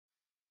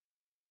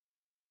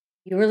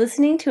You are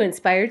listening to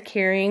Inspired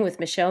Caring with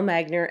Michelle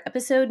Magner,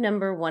 episode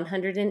number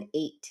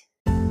 108.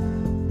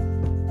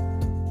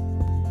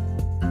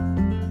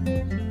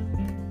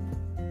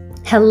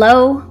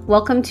 Hello,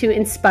 welcome to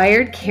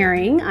Inspired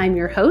Caring. I'm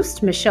your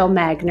host, Michelle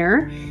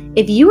Magner.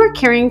 If you are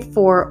caring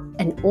for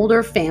an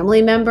older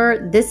family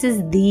member, this is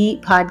the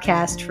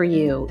podcast for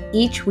you.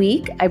 Each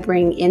week, I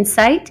bring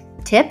insight,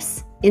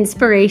 tips,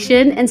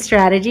 inspiration, and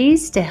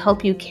strategies to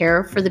help you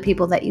care for the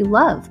people that you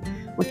love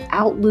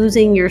without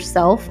losing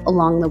yourself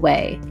along the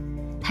way.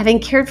 Having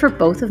cared for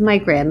both of my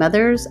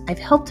grandmothers, I've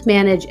helped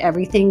manage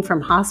everything from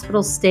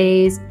hospital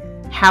stays,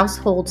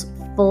 households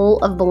full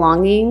of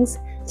belongings,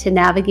 to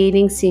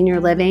navigating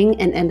senior living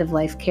and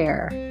end-of-life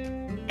care.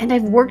 And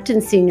I've worked in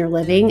senior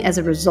living as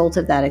a result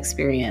of that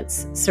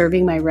experience,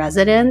 serving my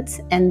residents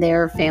and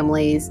their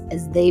families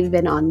as they've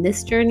been on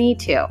this journey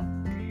too.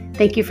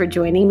 Thank you for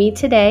joining me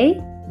today,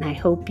 and I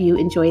hope you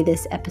enjoy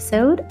this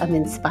episode of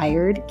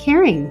Inspired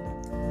Caring.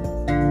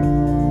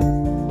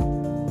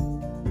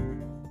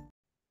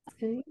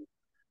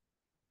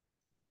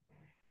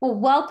 Well,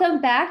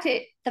 welcome back to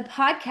the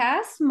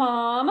podcast,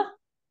 Mom.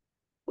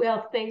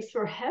 Well, thanks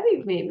for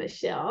having me,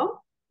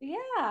 Michelle.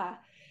 Yeah.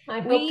 I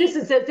hope this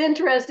is as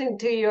interesting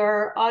to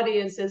your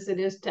audience as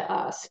it is to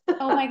us.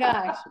 Oh my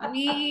gosh.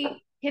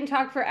 We can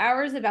talk for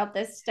hours about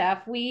this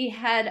stuff. We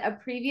had a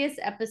previous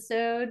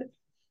episode,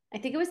 I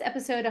think it was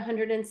episode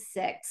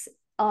 106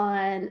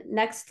 on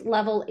next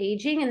level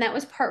aging. And that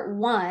was part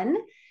one,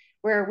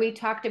 where we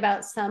talked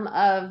about some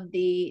of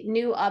the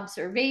new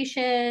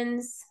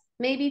observations,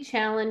 maybe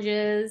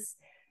challenges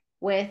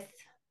with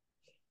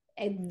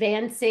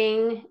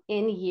advancing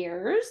in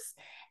years.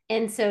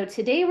 And so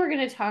today we're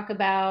going to talk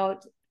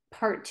about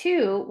part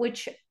two,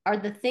 which are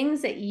the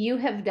things that you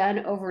have done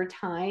over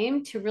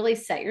time to really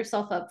set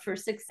yourself up for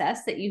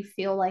success that you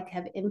feel like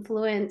have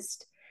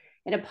influenced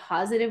in a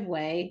positive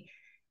way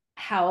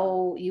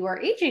how you are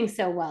aging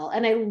so well.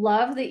 And I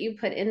love that you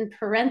put in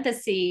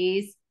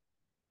parentheses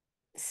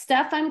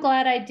stuff I'm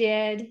glad I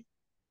did,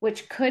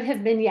 which could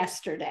have been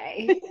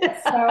yesterday.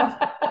 So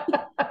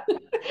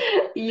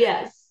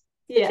yes.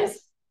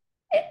 Just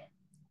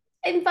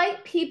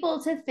invite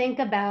people to think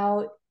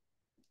about,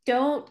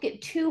 don't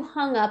get too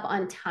hung up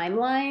on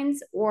timelines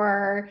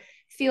or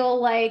feel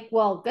like,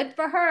 well, good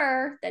for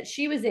her that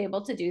she was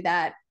able to do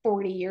that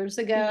 40 years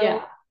ago.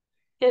 Yeah.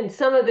 And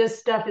some of this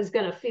stuff is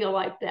going to feel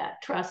like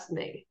that. Trust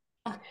me.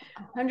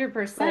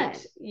 100%.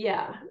 But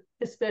yeah,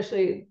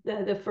 especially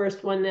the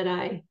first one that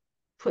I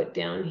put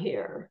down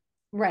here.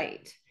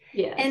 Right.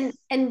 Yes.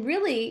 And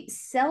really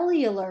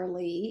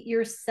cellularly,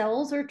 your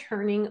cells are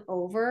turning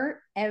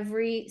over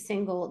every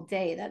single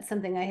day. That's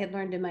something I had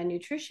learned in my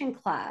nutrition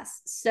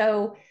class.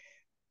 So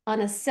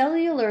on a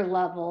cellular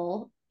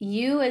level,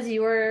 you, as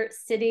you are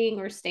sitting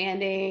or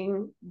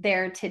standing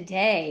there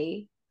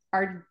today,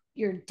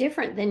 you're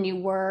different than you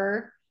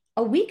were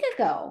a week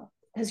ago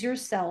because your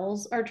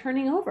cells are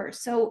turning over.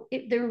 So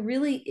there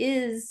really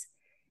is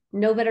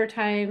no better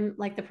time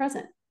like the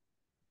present.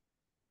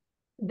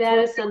 That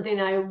is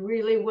something I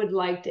really would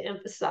like to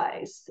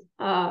emphasize.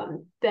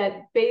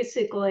 That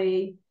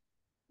basically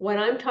what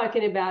I'm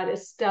talking about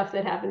is stuff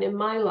that happened in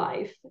my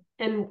life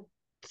and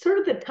sort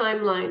of the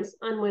timelines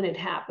on when it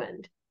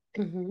happened.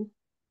 Mm-hmm.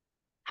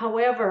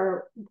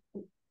 However,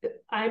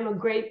 I'm a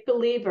great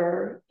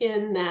believer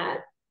in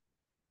that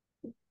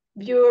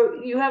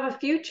you have a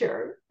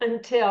future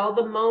until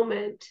the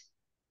moment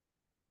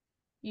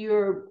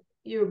your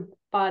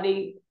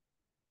body,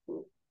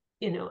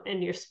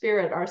 and your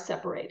spirit are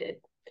separated.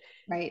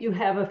 Right. You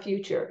have a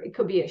future. It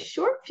could be a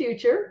short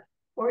future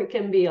or it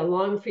can be a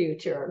long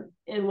future.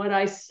 And what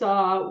I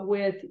saw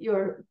with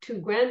your two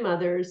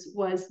grandmothers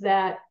was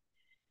that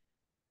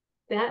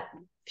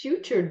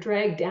future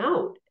dragged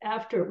out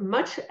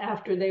much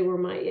after they were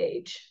my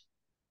age.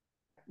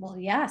 Well,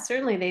 yeah,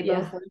 certainly they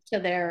both lived to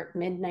their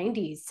mid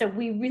 90s. So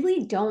we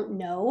really don't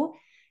know.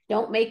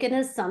 Don't make an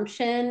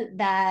assumption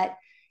that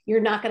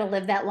you're not going to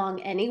live that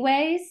long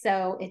anyway.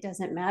 So it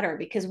doesn't matter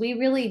because we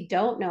really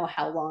don't know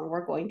how long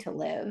we're going to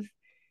live.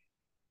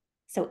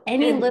 So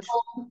any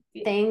little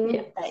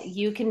thing that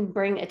you can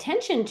bring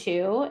attention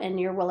to and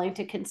you're willing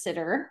to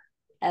consider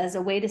as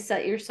a way to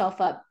set yourself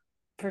up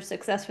for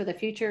success for the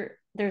future,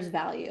 there's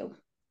value.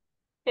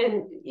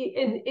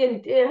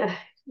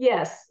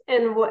 Yes.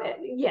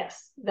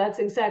 Yes, that's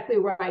exactly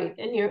right.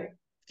 And your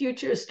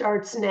future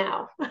starts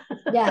now.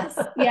 Yes.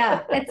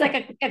 Yeah. It's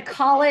like a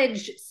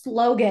college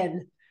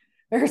slogan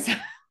or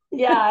something.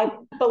 Yeah.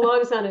 It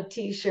belongs on a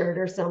t-shirt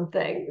or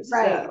something.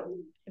 Right. So,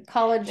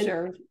 college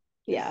shirt.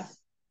 Yeah.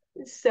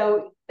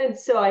 So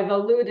I've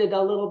alluded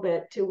a little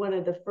bit to one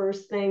of the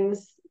first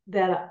things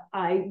that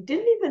I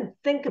didn't even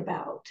think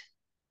about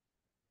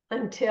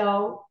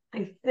until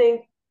I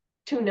think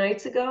 2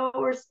 nights ago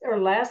or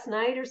last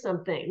night or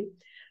something,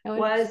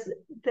 was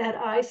that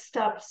I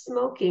stopped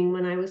smoking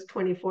when I was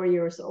 24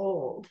 years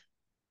old.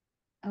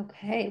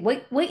 Okay.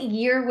 What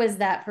year was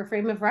that for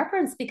frame of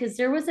reference? Because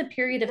there was a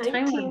period of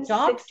time where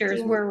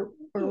doctors were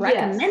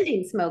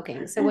recommending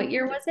smoking. So what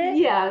year was it?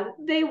 Yeah,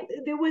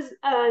 there was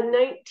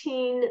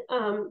 19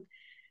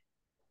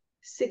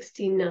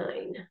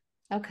 1969.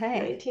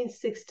 Okay.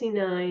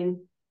 1969.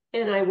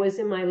 And I was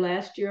in my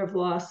last year of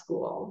law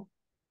school.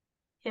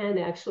 And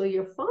actually,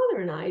 your father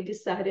and I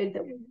decided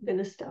that we were going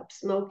to stop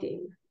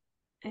smoking.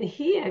 And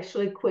he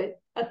actually quit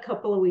a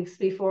couple of weeks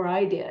before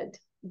I did,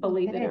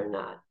 believe it Okay. or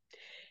not.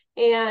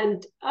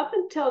 And up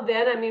until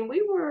then, I mean,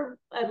 we were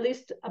at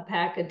least a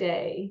pack a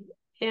day.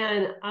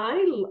 And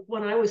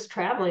when I was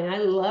traveling, I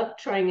loved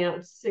trying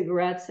out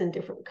cigarettes in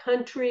different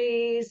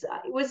countries.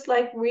 It was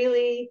like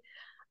really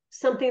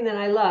something that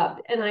I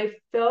loved. And I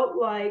felt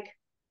like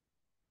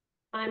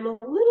I'm a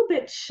little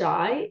bit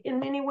shy in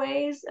many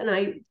ways.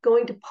 And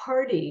going to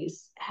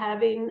parties,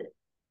 having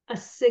a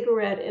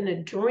cigarette and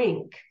a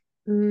drink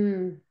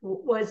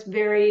was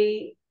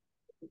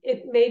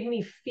it made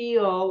me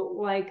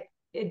feel like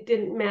it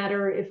didn't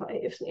matter if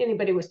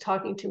anybody was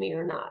talking to me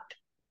or not,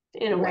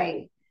 in a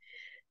way.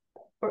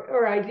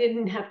 Or I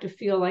didn't have to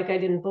feel like I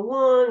didn't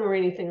belong or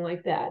anything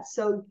like that.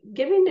 So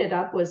giving it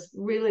up was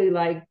really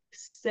like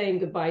saying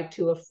goodbye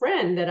to a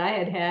friend that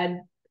I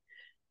had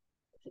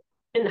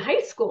in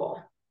high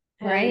school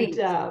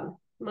and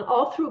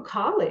all through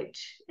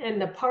college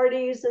and the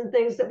parties and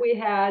things that we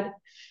had.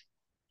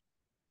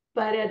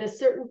 But at a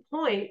certain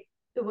point,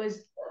 it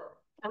was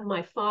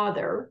my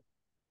father,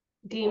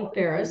 Dean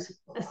Ferris,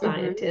 a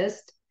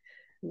scientist,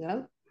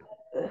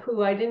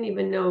 who I didn't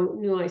even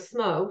knew I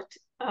smoked.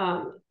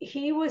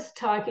 He was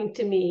talking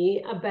to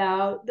me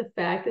about the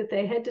fact that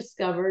they had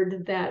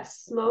discovered that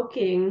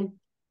smoking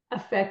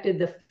affected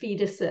the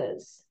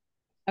fetuses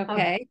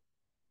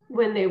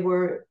when they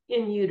were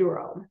in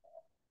utero,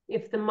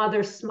 if the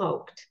mother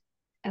smoked.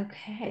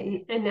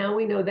 Okay. And now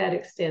we know that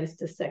extends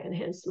to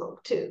secondhand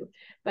smoke too.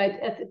 But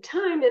at the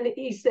time, and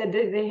he said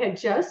that they had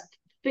just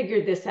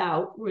figured this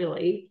out,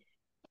 really.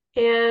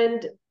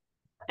 And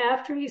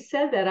after he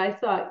said that, I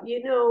thought,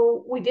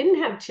 we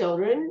didn't have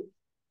children.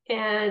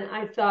 And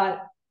I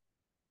thought,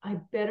 I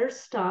better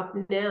stop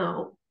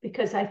now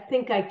because I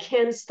think I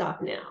can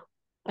stop now.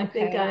 I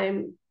think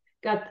I've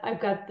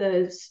got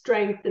the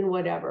strength and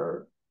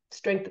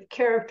strength of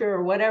character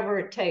or whatever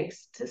it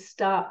takes to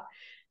stop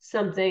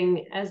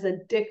something as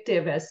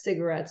addictive as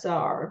cigarettes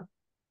are.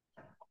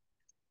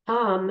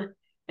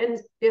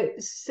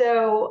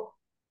 So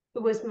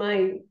it was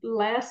my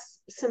last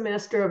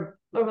semester,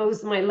 or it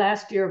was my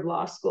last year of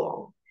law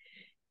school.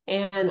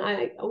 And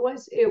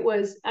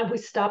we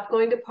stopped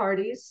going to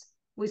parties.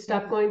 We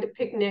stopped going to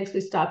picnics.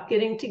 We stopped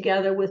getting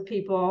together with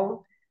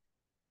people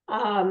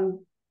to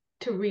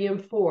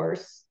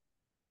reinforce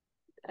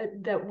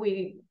that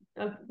we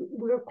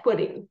were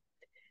quitting.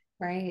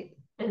 Right.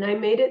 And I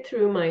made it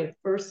through my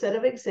first set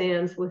of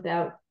exams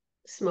without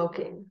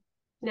smoking.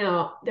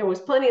 Now, there was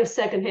plenty of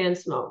secondhand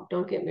smoke,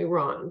 don't get me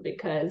wrong,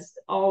 because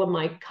all of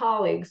my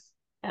colleagues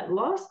at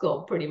law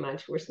school pretty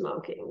much were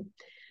smoking.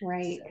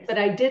 Right. But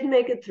I did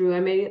make it through.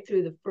 I made it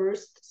through the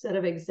first set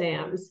of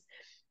exams.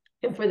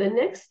 And for the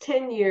next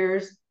 10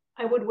 years,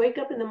 I would wake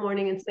up in the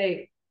morning and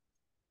say,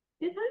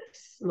 did I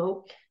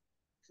smoke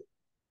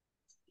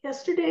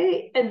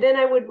yesterday? And then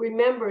I would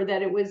remember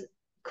that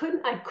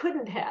I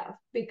couldn't have,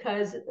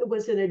 because it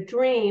was in a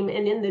dream.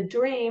 And in the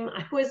dream,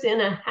 I was in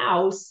a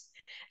house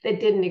that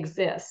didn't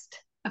exist.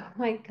 Oh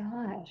my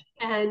gosh.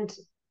 And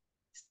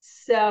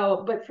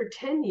so, but for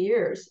 10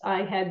 years,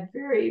 I had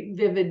very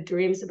vivid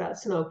dreams about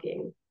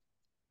smoking.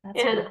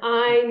 And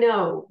I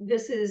know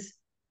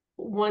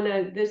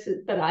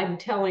but I'm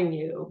telling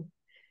you,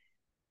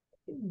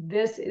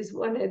 this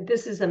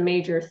is a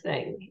major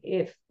thing.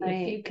 If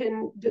you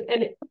can do,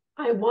 and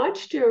I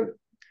watched your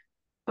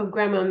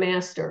Grandma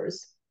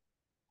Masters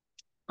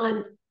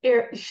on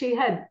air.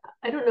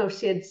 I don't know if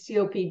she had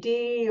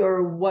COPD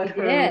or what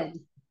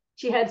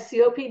she had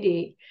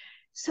COPD.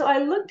 So I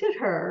looked at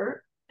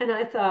her and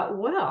I thought,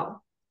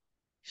 well,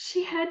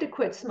 she had to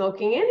quit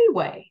smoking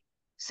anyway.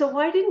 So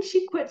why didn't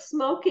she quit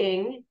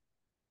smoking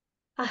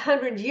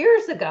 100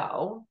 years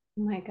ago?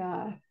 Oh my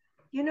God.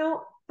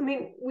 I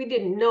mean, we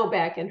didn't know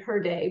back in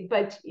her day,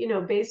 but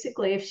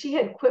basically if she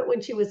had quit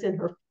when she was in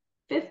her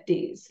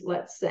 50s,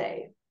 let's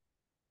say,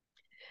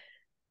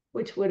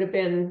 which would have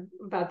been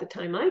about the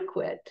time I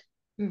quit,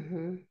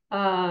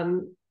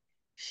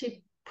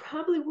 she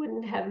probably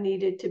wouldn't have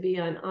needed to be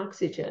on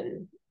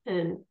oxygen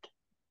and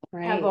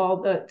have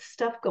all the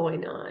stuff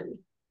going on.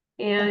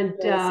 And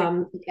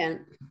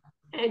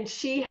and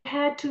she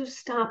had to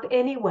stop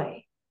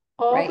anyway.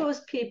 All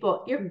those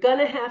people, you're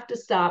gonna have to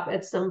stop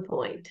at some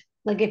point.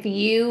 Like if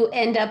you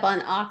end up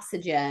on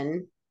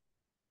oxygen,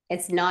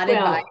 it's not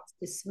advised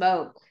to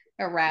smoke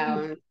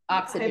around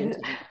oxygen.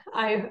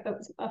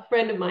 A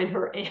friend of mine,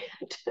 her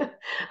aunt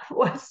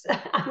was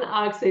on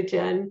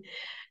oxygen.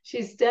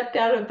 She stepped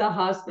out of the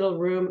hospital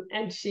room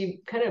and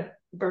she kind of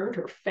burned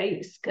her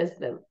face because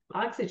the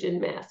oxygen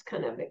mask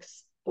kind of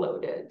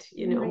exploded,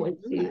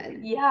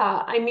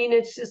 I mean,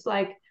 it's just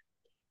like,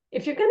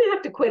 if you're going to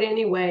have to quit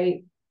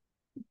anyway,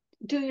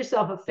 do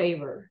yourself a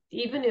favor.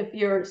 Even if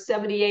you're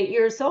 78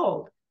 years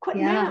old, quit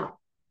now.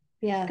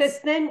 Yes. Because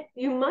then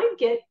you might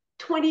get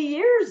 20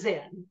 years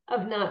in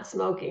of not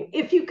smoking,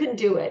 if you can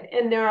do it.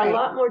 And there are a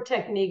lot more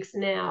techniques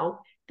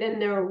now than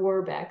there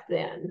were back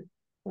then.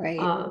 Right.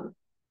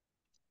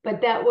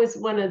 But that was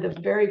one of the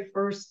very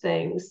first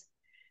things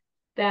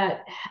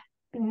that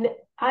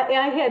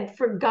I had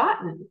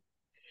forgotten.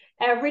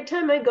 Every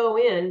time I go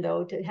in,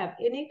 though, to have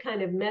any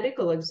kind of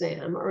medical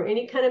exam or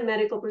any kind of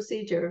medical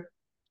procedure,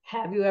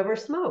 have you ever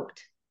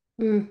smoked?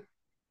 Mm.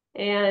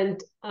 And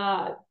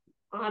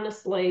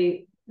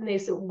honestly, they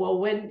said,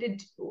 well,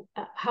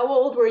 how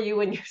old were you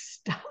when you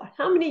stopped?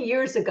 How many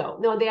years ago?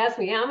 No, they asked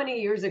me how many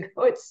years ago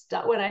it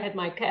stopped when I had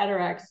my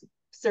cataract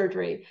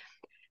surgery.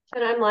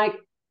 And I'm like,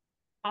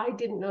 I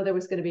didn't know there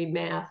was going to be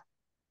math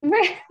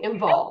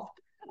involved.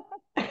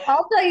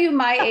 I'll tell you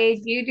my age.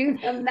 You do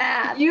the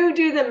math. You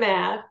do the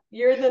math.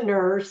 You're the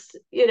nurse,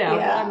 Yeah.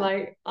 but I'm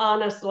like,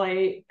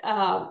 honestly,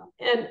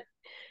 and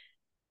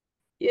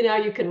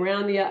you can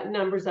round the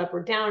numbers up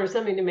or down or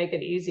something to make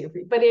it easier for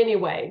you. But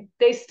anyway,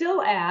 they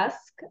still ask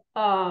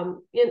as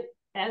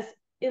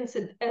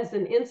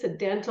an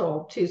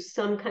incidental to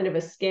some kind of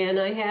a scan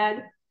I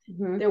had.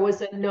 Mm-hmm. There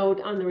was a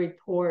note on the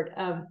report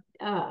of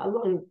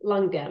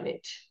lung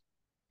damage,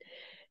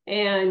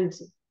 and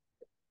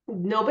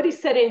nobody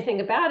said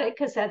anything about it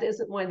because that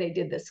isn't why they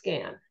did the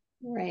scan.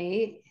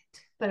 Right.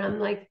 But I'm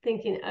like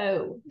thinking,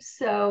 oh,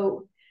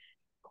 so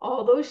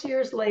all those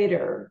years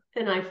later,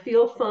 and I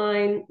feel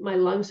fine, my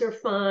lungs are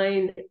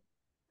fine,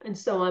 and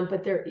so on,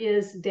 but there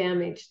is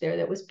damage there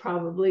that was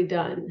probably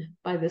done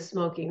by the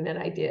smoking that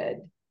I did.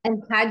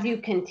 And had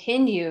you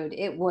continued,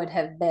 it would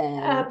have been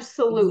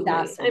absolutely.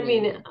 I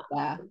mean,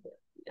 yeah.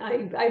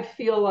 I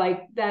feel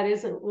like that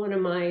isn't one of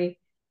my,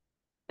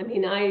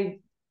 I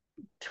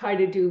try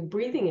to do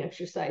breathing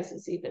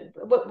exercises even.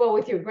 Well,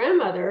 with your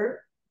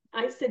grandmother,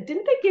 I said,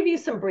 didn't they give you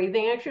some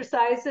breathing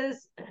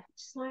exercises?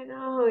 She's like,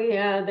 oh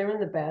yeah, they're in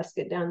the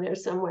basket down there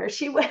somewhere.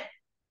 She went.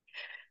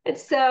 And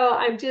so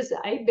I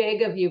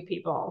beg of you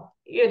people,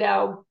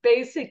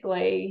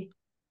 basically,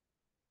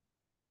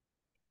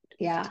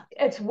 yeah,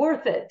 it's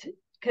worth it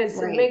because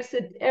it makes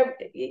it,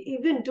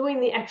 even doing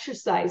the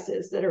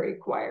exercises that are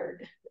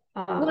required.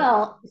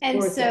 Well,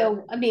 and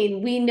so,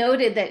 we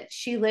noted that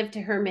she lived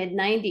to her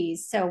mid-90s.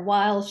 So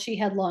while she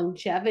had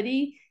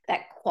longevity,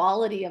 that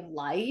quality of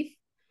life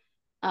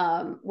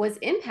was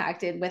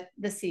impacted with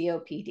the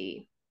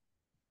COPD.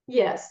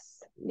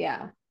 Yes.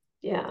 Yeah.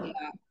 Yeah.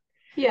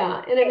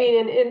 Yeah.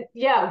 And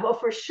yeah, well,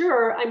 for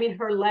sure.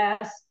 Her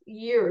last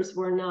years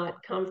were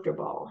not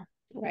comfortable.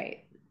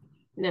 Right.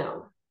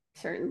 No.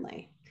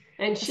 Certainly.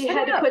 And she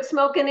had to quit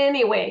smoking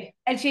anyway.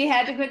 There's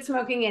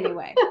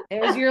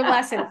your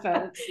lesson,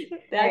 folks.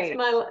 That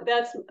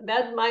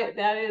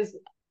is,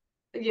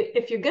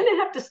 if you're going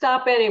to have to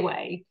stop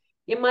anyway,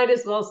 you might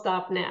as well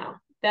stop now.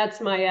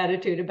 That's my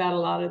attitude about a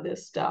lot of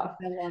this stuff.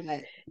 I love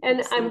it.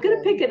 And I'm going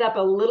to pick it up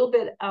a little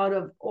bit out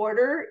of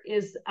order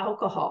is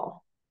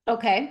alcohol.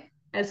 Okay.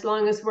 As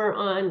long as we're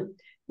on.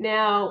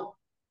 Now,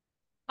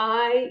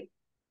 I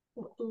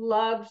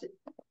loved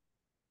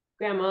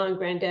Grandma and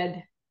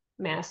Granddad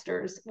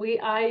Masters.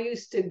 I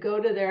used to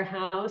go to their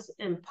house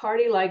and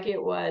party like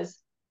it was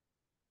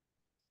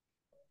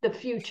the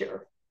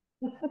future,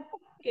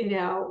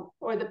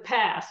 or the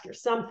past or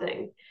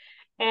something.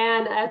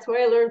 And that's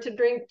where I learned to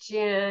drink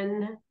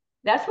gin.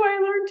 That's where I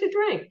learned to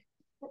drink,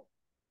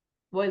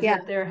 was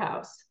at their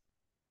house.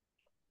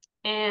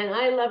 And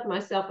I loved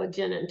myself a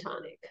gin and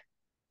tonic.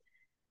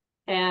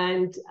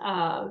 And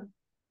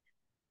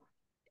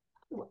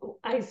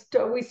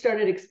we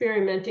started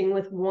experimenting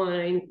with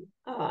wine,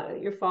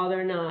 your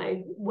father and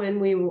I,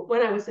 when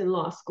I was in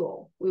law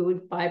school. We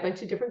would buy a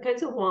bunch of different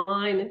kinds of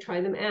wine and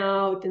try them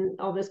out and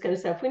all this kind of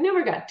stuff. We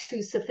never got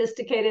too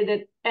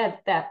sophisticated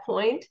at that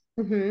point.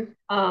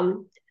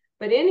 Mm-hmm.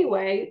 But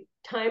anyway,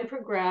 time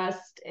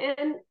progressed,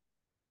 and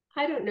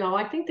I don't know,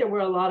 I think there were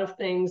a lot of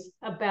things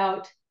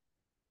about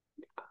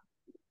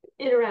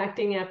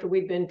interacting after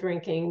we'd been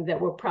drinking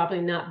that were probably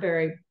not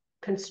very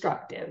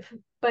constructive,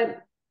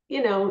 but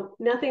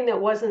nothing that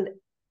was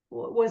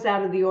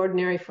out of the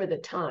ordinary for the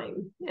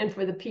time and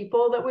for the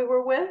people that we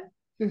were with.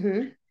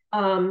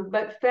 Mm-hmm.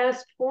 But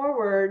fast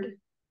forward,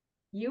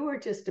 you were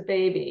just a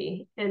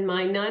baby, and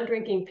my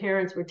non-drinking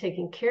parents were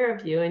taking care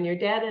of you, and your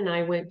dad and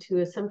I went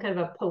to some kind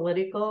of a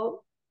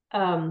political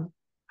function.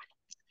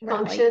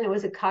 It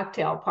was a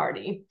cocktail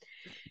party,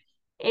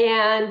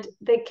 and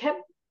they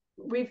kept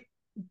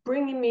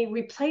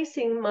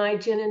replacing my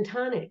gin and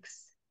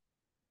tonics.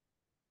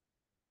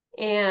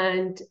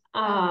 And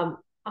I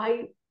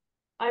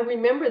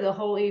remember the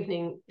whole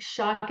evening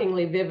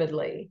shockingly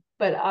vividly,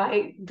 but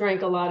I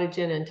drank a lot of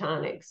gin and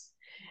tonics.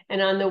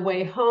 And on the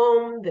way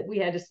home, that we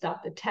had to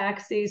stop the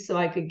taxi so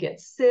I could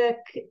get sick,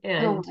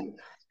 and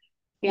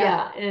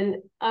and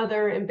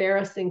other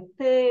embarrassing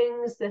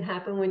things that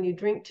happen when you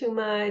drink too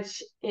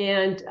much.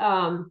 And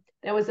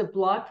that was a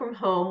block from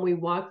home. We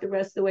walked the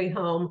rest of the way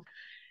home.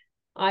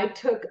 I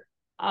took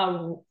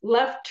a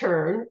left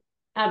turn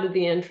out of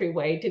the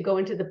entryway to go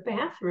into the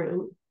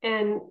bathroom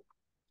and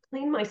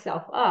clean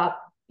myself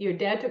up. Your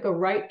dad took a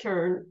right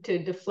turn to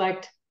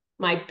deflect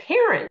my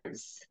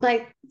parents.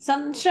 Like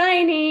something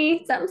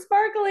shiny, something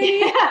sparkly.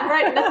 Yeah,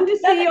 right. Nothing to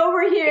see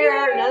over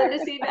here, nothing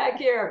to see back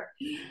here.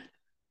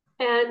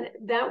 And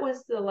that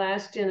was the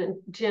last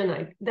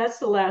that's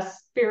the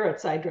last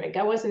spirits I drank.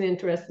 I wasn't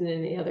interested in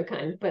any other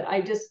kind, but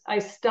I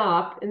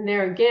stopped. And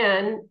there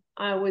again,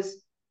 I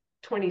was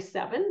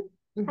 27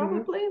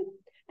 probably.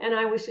 And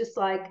I was just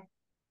like,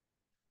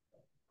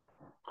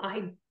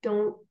 I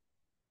don't,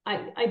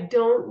 I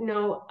don't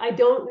know. I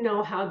don't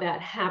know how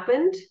that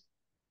happened.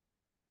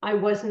 I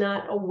was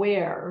not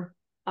aware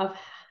of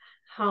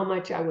how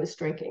much I was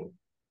drinking.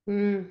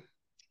 Mm.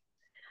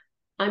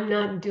 I'm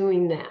not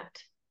doing that.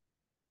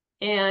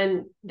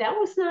 And that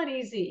was not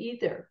easy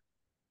either,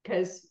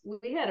 because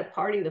we had a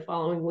party the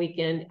following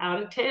weekend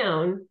out of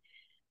town,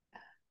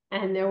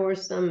 and there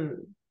was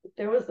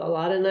a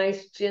lot of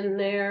nice gin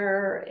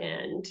there.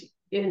 And,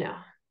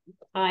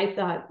 I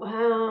thought,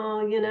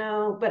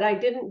 wow, but I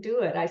didn't do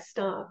it. I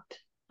stopped.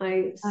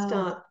 I Oh.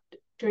 stopped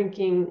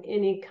drinking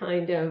any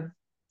kind of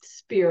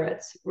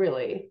spirits,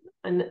 really.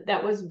 And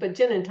but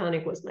gin and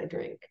tonic was my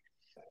drink.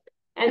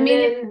 I And mean,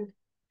 then,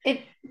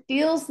 it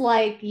feels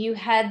like you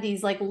had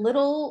these like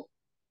little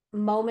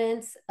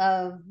moments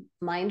of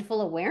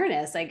mindful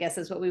awareness, I guess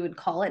is what we would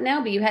call it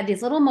now. But you had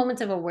these little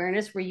moments of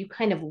awareness where you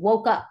kind of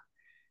woke up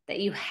that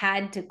you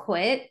had to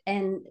quit.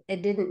 And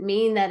it didn't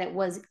mean that it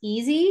was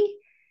easy,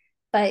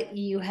 but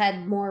you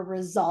had more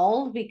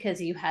resolve because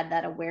you had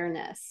that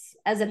awareness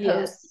as opposed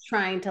to yes,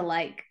 trying to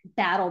like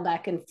battle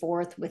back and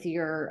forth with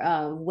your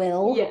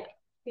will. yeah,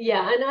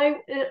 yeah. And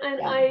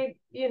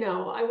Yeah.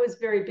 I was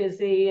very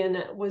busy and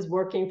was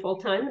working full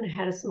time and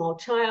had a small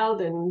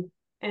child,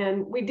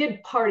 and we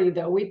did party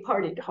though. We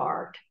partied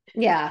hard.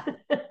 Yeah.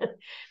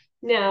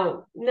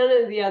 Now,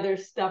 none of the other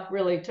stuff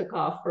really took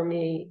off for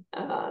me.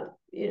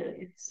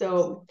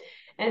 So,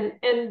 and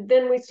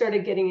then we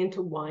started getting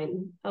into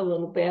wine a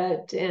little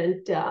bit.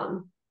 And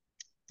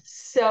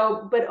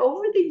but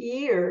over the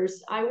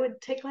years, I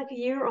would take like a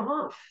year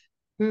off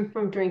Hmm.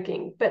 from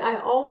drinking, but I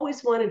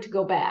always wanted to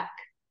go back,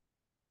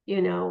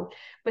 you know.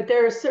 But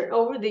there are certain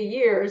over the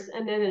years,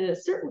 and then at a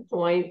certain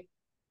point,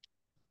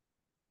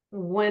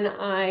 when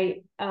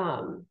I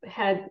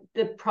had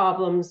the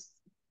problems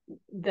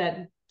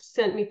that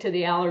sent me to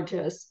the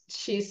allergist,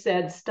 she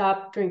said,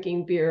 stop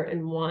drinking beer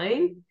and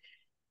wine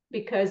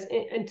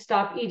and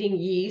stop eating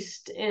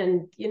yeast.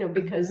 And,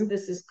 because Mhm.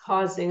 this is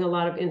causing a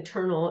lot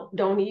of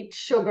don't eat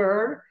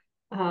sugar.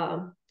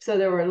 So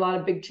there were a lot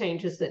of big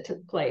changes that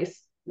took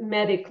place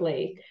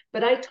medically.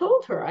 But I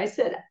told her, I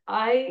said,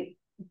 I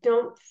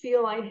don't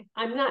feel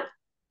I'm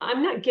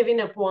not giving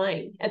up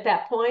wine at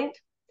that point.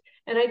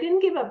 And I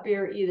didn't give up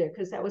beer either,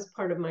 because that was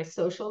part of my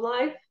social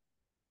life.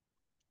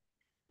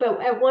 But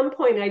at one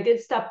point, I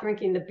did stop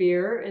drinking the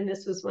beer. And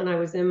this was when I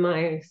was in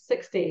my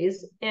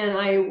 60s. And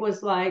I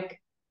was like,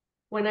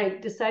 when I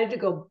decided to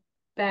go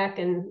back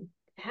and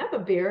have a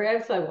beer, I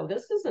was like, well,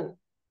 this doesn't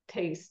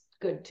taste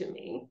good to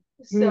me.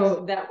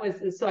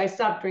 Mm. So I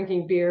stopped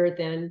drinking beer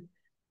then.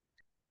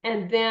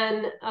 And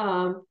then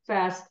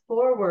fast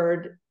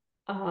forward,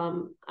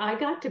 I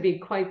got to be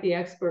quite the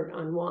expert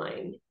on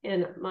wine.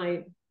 And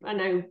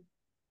I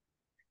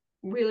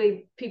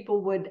really,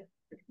 people would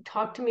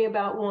talk to me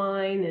about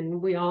wine,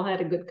 and we all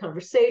had a good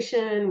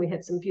conversation. We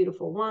had some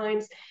beautiful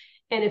wines.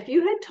 And if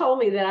you had told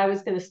me that I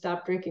was going to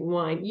stop drinking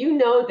wine,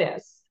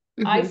 this.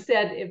 I Mhm.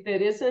 said, if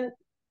it isn't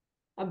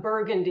a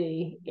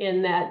Burgundy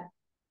in that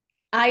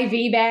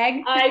IV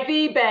bag.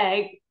 IV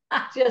bag,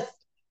 just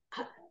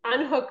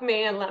unhook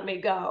me and let me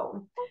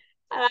go.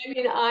 And I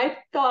mean, I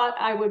thought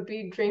I would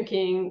be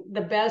drinking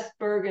the best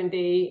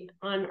Burgundy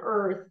on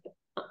earth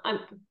on,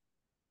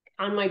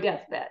 on my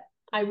deathbed.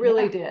 I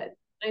really Yeah. did.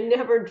 I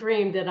never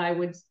dreamed that I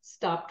would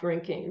stop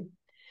drinking.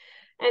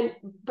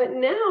 But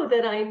now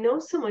that I know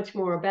so much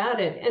more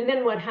about it, and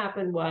then what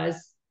happened was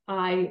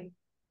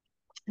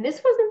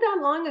this wasn't that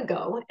long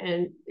ago,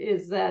 and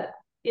is that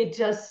it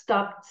just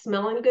stopped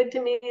smelling good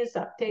to me, it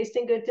stopped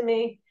tasting good to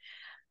me.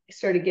 I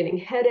started getting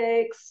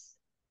headaches.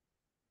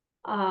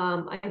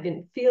 I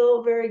didn't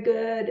feel very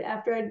good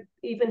after I'd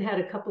even had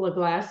a couple of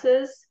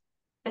glasses.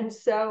 And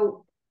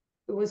so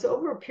it was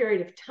over a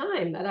period of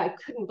time that I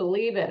couldn't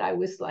believe it. I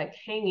was like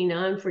hanging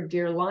on for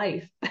dear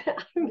life.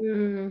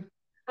 Mm.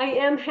 I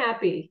am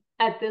happy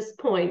at this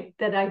point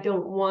that I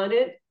don't want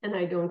it and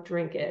I don't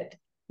drink it,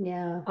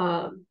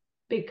 Yeah.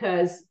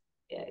 because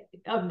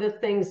of the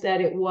things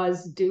that it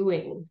was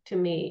doing to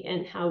me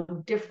and how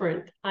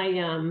different I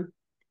am,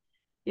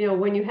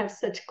 when you have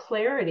such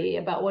clarity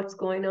about what's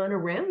going on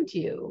around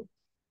you.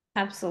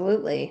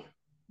 Absolutely.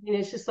 I mean,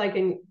 it's just like,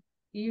 and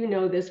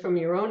this from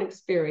your own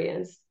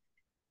experience.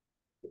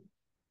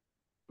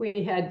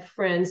 We had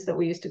friends that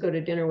we used to go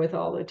to dinner with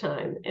all the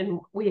time, and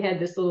we had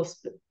this little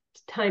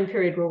time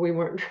period where we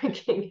weren't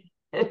drinking.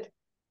 And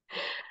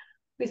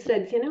we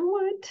said, you know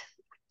what?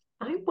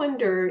 I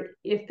wonder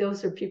if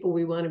those are people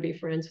we want to be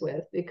friends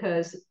with,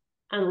 because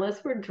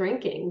unless we're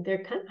drinking,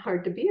 they're kind of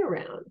hard to be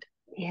around.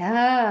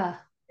 Yeah.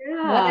 What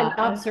an Yeah.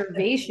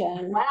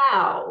 observation.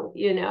 Wow.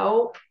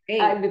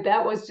 Great.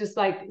 That was just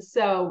like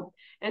so.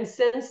 And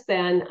since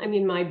then, I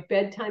mean, my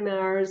bedtime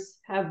hours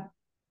have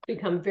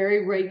become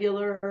very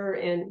regular,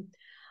 and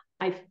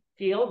I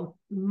feel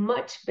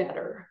much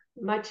better.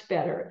 much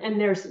better. And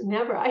there's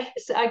never, I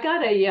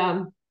got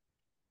a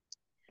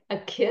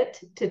kit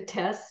to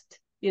test,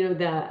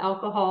 the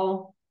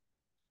alcohol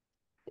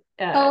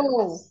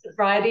Oh,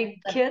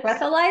 sobriety the kits.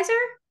 breathalyzer?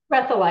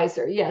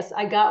 Breathalyzer, yes,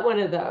 I got one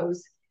of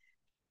those.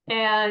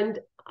 And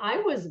I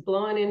was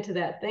blowing into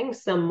that thing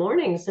some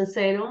mornings and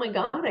saying, oh my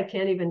God, I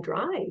can't even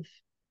drive.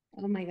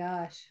 Oh my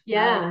gosh.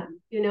 Yeah,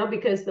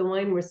 because the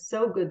wine was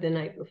so good the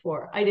night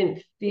before. I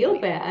didn't feel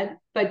bad,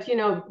 but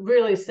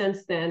really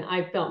since then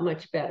I felt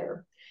much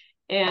better.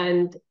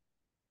 And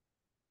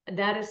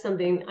that is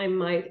something I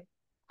might,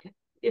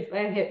 if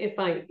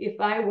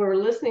I were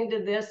listening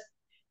to this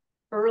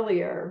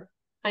earlier,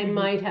 I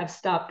might have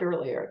stopped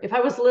earlier. If I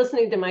was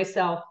listening to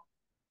myself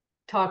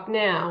talk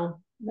now,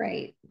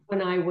 Right.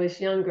 when I was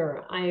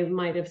younger, I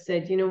might have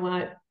said, you know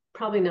what,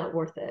 probably not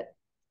worth it.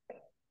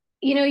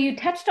 You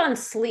touched on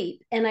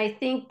sleep, and I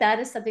think that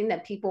is something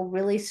that people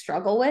really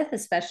struggle with,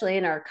 especially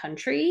in our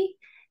country,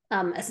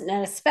 and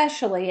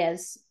especially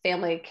as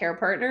family care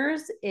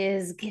partners,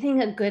 is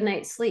getting a good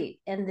night's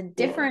sleep. And the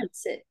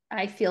difference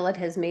I feel it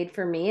has made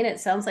for me, and it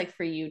sounds like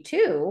for you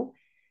too,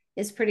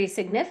 is pretty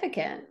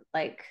significant,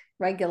 like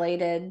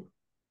regulated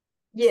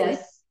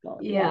Yes. sleep.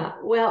 Yeah.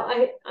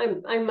 Well,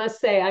 I must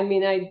say, I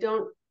mean, I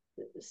don't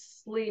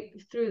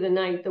sleep through the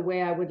night the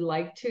way I would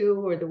like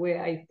to, or the way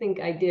I think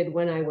I did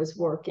when I was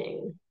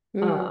working.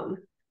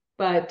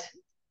 But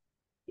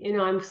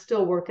I'm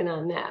still working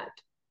on that.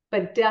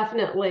 But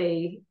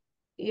definitely,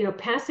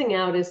 passing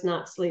out is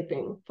not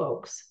sleeping,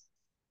 folks.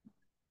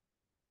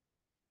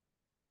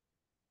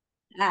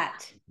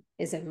 That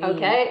is a mean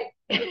Okay.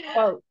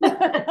 quote.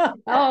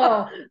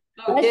 Oh,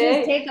 let's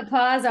just Okay. take a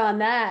pause on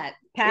that.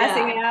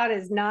 Passing Yeah. out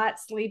is not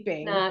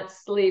sleeping. Not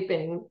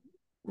sleeping.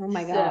 Oh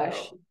my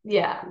gosh. So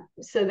yeah.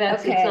 So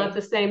it's not Okay.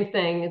 the same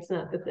thing. It's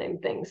not the same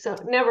thing. So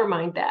never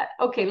mind that.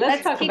 Okay,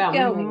 let's talk Keep about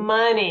going.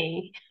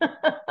 money.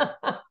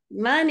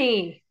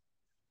 Money.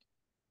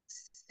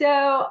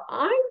 So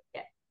I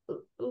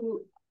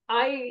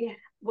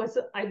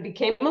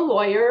became a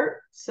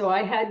lawyer, so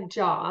I had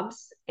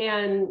jobs,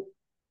 and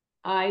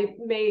I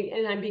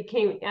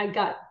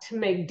got to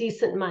make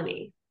decent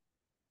money.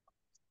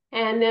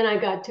 And then I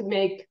got to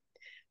make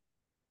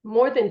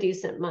more than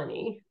decent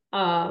money.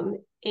 And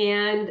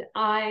and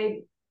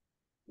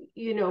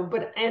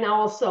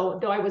also,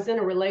 though I was in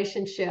a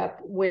relationship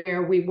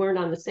where we weren't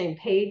on the same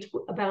page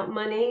about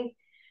money,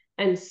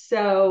 and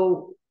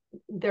so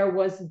there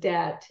was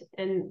debt,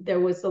 and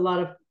there was a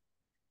lot of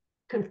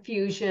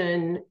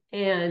confusion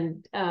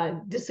and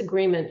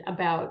disagreement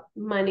about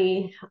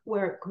money,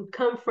 where it could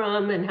come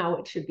from and how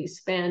it should be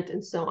spent,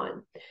 and so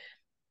on.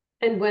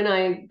 And when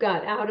I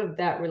got out of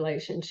that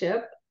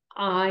relationship,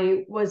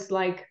 I was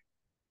like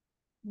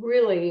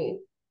really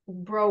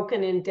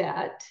broken in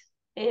debt.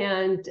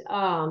 And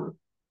I'm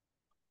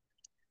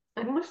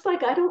just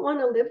like, I don't want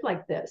to live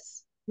like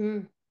this.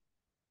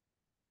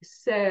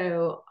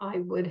 So I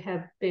would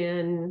have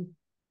been,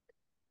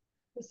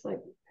 it's like,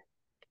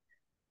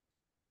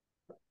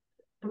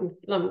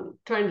 I'm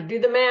trying to do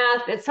the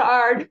math. It's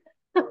hard.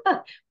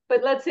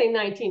 But let's say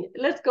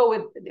let's go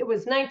with, it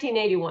was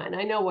 1981.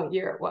 I know what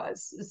year it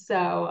was. So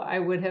I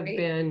would have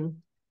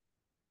been,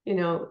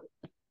 uh,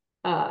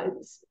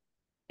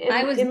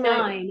 I was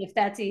 9, if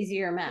that's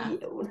easier math.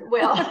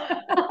 Well,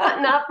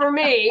 not for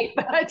me,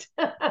 but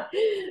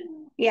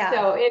yeah.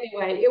 So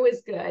anyway, it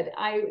was good.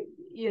 I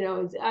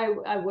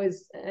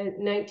was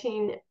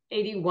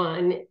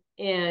 1981,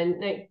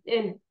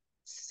 and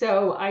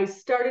so I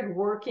started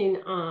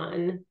working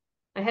on.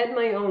 I had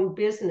my own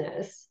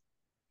business,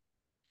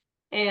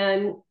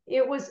 and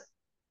it was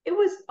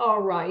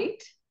all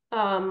right.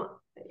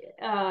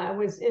 I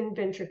was in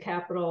venture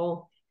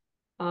capital,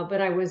 but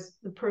I was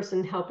the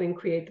person helping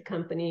create the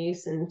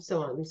companies and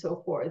so on and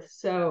so forth.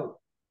 So,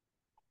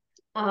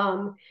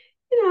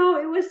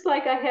 it was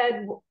like I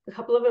had a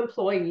couple of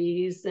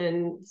employees,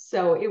 and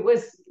so it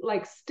was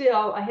like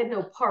still I had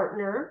no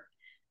partner,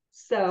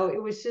 so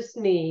it was just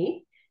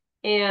me,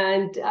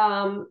 and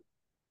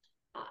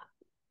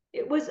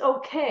it was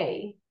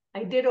okay.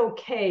 I did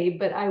okay,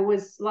 but I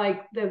was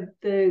like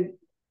the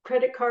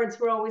credit cards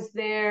were always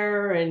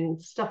there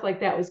and stuff like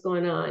that was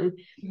going on.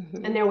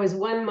 And there was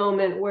one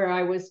moment where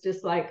I was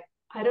just like,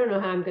 I don't know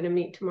how I'm going to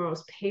meet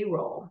tomorrow's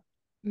payroll.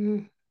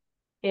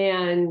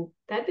 And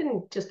that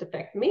didn't just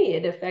affect me,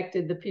 it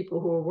affected the people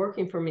who were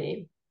working for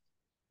me.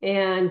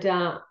 And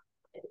I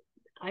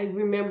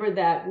remember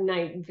that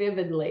night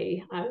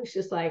vividly. I was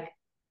just like,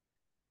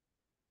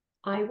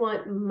 I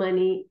want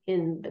money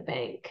in the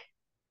bank.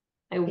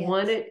 I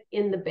want it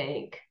in the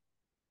bank.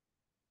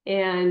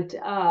 And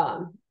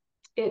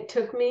it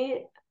took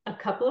me a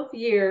couple of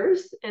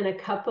years, and a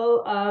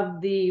couple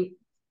of the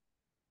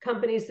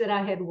companies that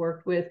I had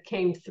worked with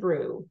came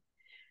through.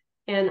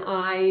 And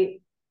I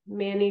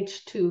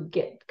managed to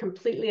get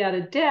completely out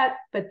of debt,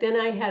 but then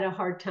I had a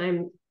hard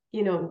time,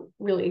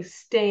 really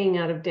staying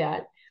out of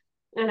debt.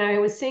 And I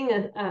was seeing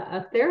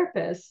a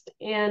therapist,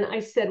 and I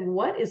said,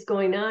 what is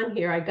going on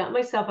here? I got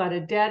myself out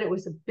of debt. It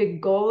was a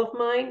big goal of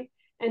mine.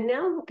 And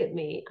now look at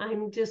me.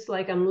 I'm just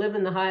like, I'm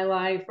living the high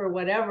life or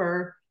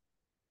whatever.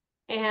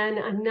 and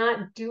I'm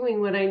not doing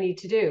what I need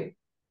to do.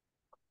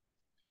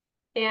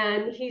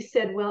 And he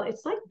said, well,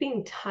 it's like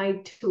being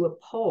tied to a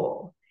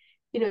pole.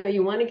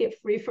 You want to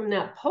get free from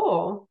that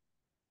pole,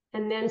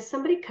 and then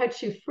somebody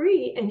cuts you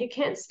free and you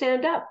can't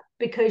stand up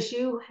because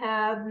you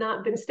have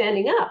not been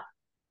standing up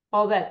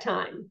all that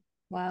time.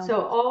 Wow.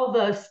 So all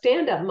the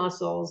stand-up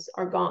muscles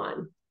are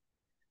gone.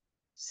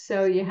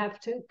 So you have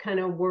to kind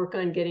of work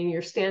on getting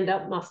your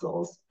stand-up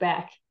muscles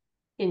back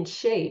in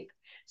shape.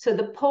 So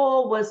the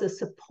pole was a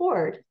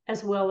support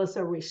as well as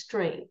a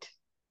restraint.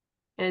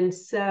 And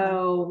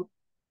so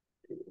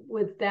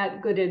with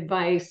that good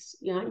advice,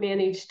 I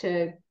managed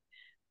to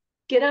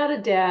get out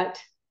of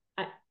debt.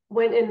 I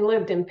went and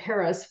lived in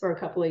Paris for a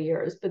couple of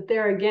years, but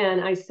there again,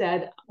 I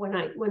said,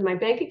 when my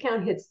bank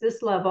account hits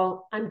this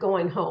level, I'm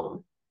going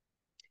home.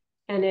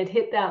 And it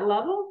hit that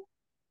level.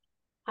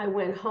 I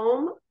went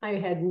home. I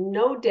had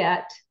no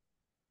debt,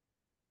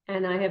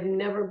 and I have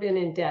never been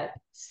in debt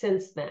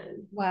since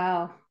then.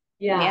 Wow.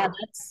 Yeah,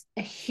 that's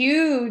a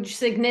huge,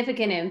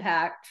 significant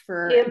impact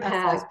for us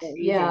impact. what you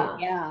did. Yeah.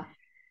 Yeah.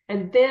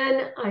 And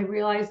then I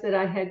realized that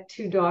I had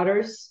two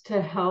daughters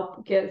to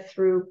help get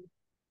through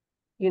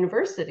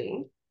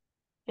university.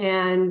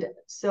 And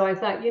so I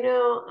thought,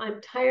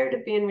 I'm tired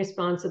of being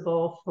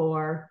responsible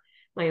for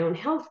my own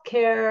health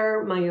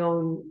care, my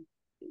own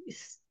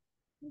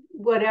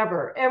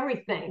whatever,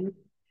 everything.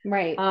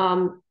 Right.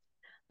 I'm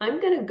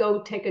going to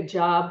go take a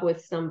job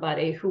with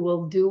somebody who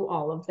will do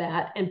all of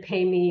that and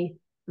pay me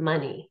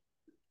money.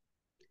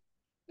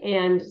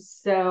 And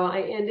so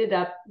I ended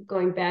up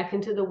going back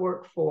into the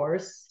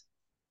workforce.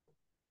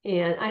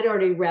 And I'd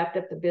already wrapped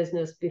up the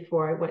business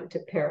before I went to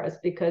Paris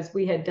because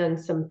we had done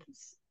some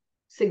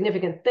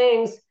significant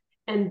things.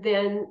 And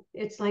then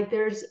it's like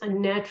there's a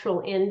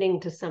natural ending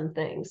to some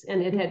things,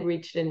 and it had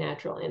reached a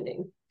natural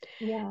ending.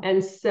 Yeah.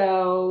 And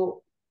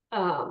so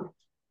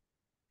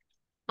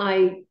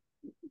I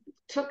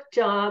took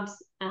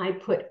jobs. I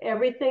put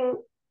everything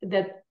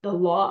that the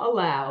law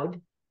allowed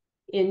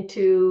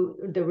into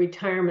the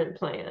retirement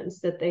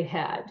plans that they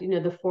had,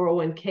 the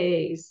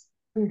 401ks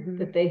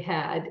that they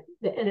had,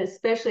 and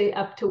especially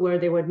up to where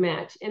they would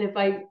match. And if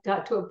I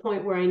got to a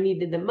point where I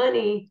needed the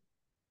money,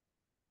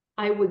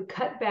 I would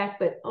cut back,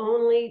 but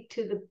only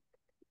to the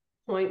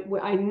point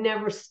where I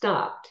never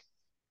stopped,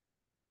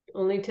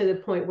 only to the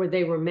point where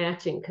they were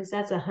matching, because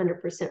that's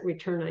 100%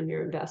 return on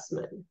your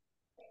investment.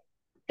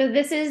 So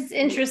this is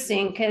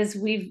interesting because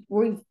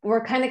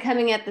we're kind of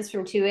coming at this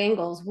from two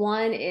angles.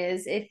 One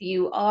is if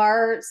you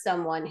are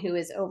someone who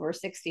is over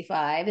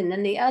 65, and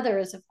then the other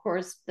is, of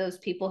course, those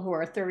people who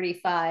are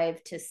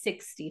 35 to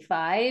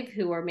 65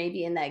 who are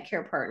maybe in that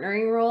care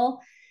partnering role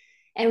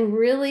and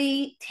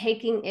really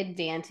taking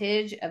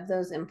advantage of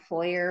those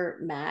employer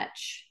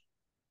match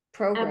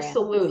programs.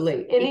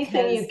 Absolutely.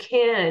 Anything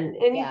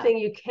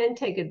you can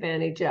take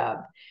advantage of.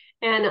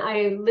 And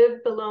I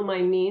lived below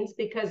my means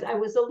because I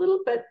was a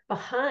little bit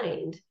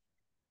behind,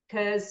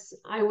 because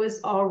I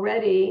was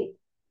already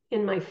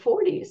in my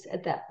 40s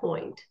at that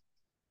point.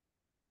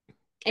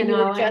 And you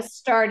were just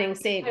starting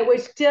saving. I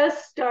was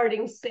just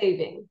starting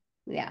saving.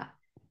 Yeah.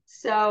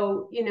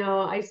 So,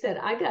 I said,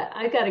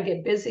 I got to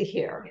get busy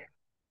here,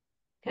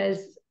 because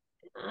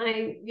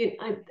I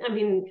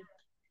mean,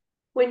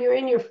 when you're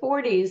in your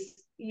 40s,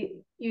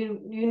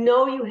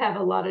 you have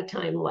a lot of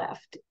time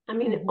left. I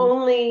mean,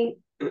 only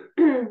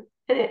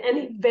an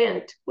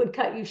event would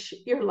cut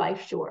your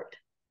life short.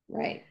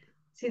 Right.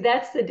 See,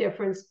 that's the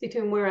difference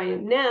between where I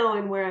am now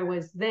and where I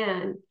was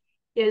then,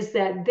 is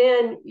that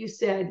then you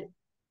said,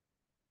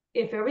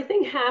 if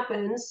everything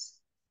happens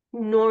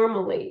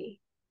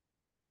normally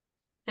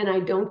and I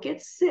don't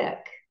get sick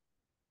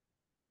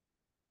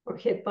or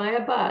hit by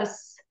a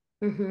bus,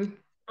 I'm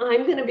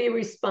going to be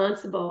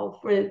responsible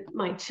for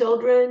my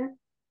children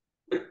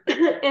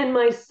and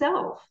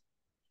myself.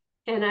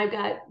 And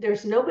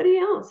there's nobody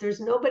else. There's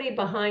nobody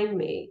behind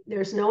me.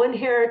 There's no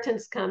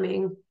inheritance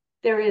coming.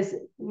 There is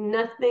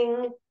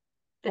nothing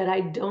that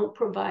I don't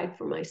provide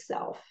for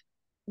myself.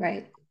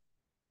 Right.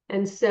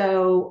 And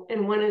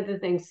one of the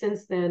things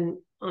since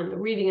then on the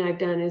reading I've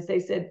done is they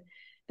said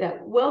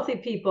that wealthy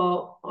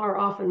people are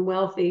often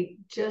wealthy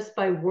just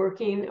by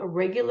working a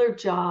regular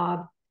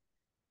job,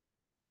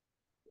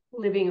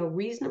 living a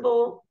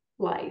reasonable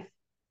life.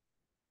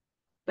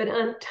 But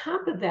on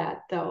top of that,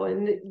 though,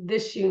 and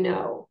this,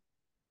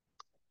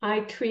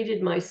 I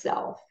treated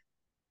myself.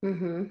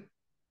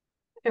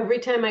 Every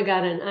time I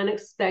got an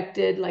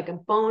unexpected, like a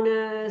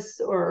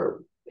bonus,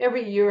 or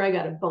every year I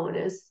got a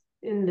bonus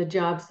in the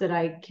jobs that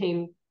I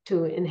came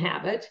to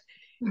inhabit.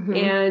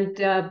 And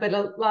but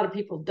a lot of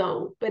people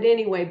don't. But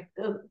anyway,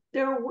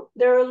 there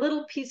are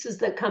little pieces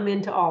that come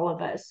into all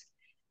of us.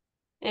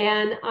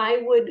 And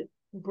I would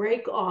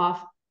break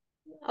off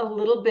a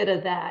little bit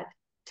of that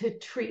to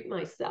treat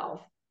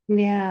myself.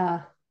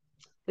 Yeah.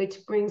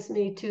 Which brings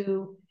me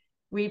to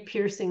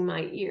re-piercing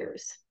my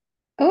ears.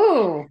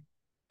 Oh,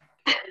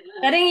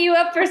 setting you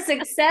up for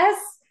success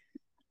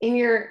in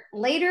your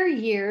later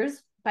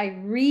years by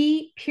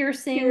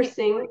re-piercing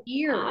your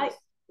ears.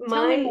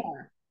 Tell me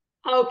more.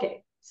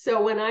 Okay.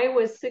 So when I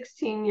was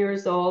 16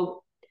 years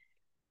old,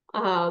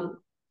 Um,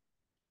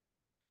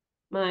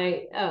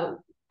 my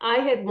I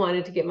had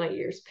wanted to get my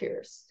ears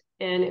pierced,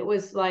 and it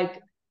was like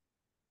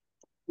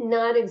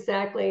not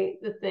exactly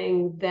the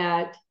thing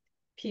that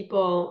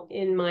people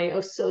in my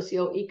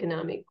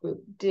socioeconomic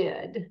group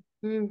did.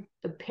 Mm.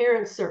 The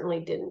parents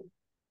certainly didn't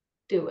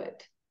do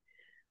it.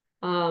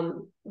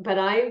 But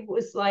I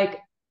was like,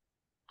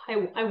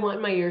 I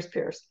want my ears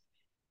pierced.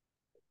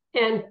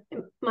 And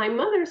my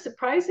mother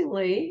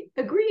surprisingly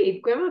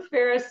agreed. Grandma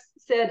Ferris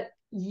said,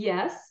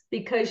 yes,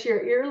 because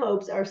your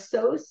earlobes are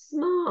so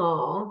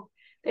small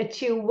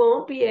that you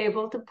won't be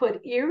able to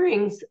put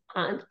earrings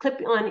on, clip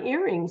on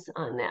earrings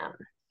on them.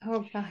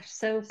 Oh gosh,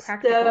 so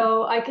practical.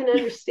 So I can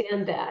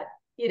understand that,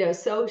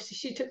 so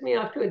she took me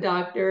off to a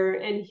doctor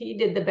and he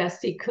did the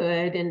best he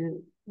could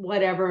and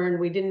whatever. And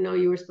we didn't know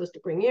you were supposed to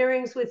bring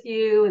earrings with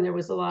you. And there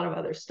was a lot of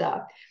other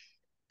stuff.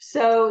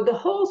 So the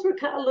holes were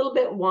kind of a little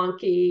bit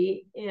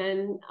wonky,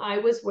 and I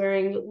was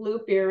wearing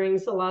loop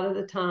earrings a lot of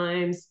the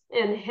times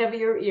and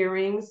heavier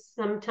earrings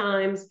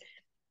sometimes.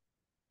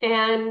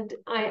 And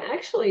I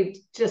actually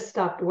just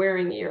stopped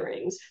wearing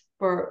earrings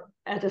for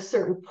at a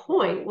certain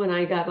point when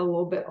I got a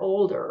little bit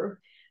older.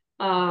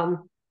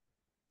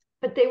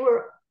 But they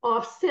were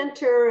off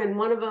center, and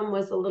one of them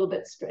was a little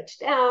bit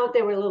stretched out.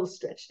 They were a little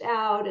stretched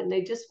out, and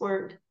they just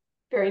weren't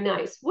very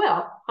nice.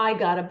 Well, I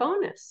got a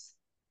bonus.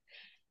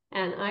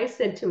 And I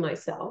said to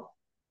myself,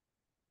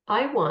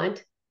 I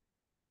want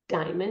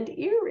diamond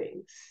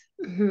earrings.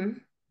 Mm-hmm.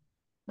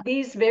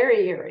 These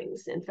very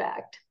earrings, in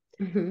fact.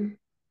 Mm-hmm.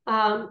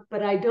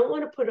 But I don't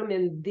want to put them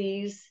in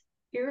these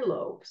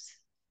earlobes.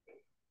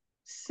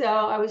 So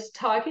I was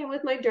talking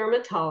with my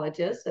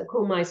dermatologist,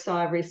 whom I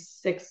saw every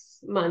 6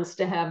 months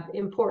to have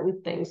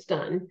important things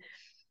done.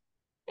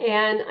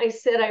 And I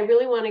said, I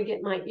really want to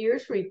get my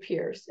ears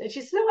re-pierced. And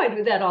she said, oh, I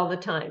do that all the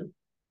time.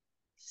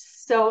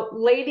 So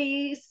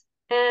ladies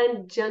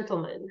and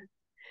gentlemen,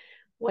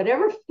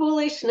 whatever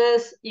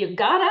foolishness you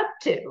got up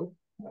to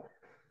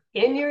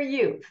in your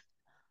youth,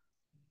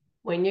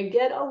 when you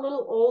get a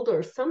little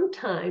older,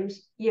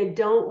 sometimes you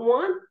don't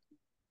want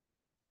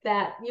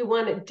that. You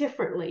want it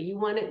differently. You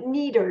want it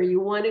neater. You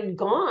want it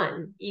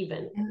gone,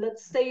 even. Yeah.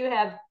 Let's say you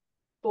have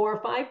 4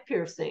 or 5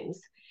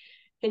 piercings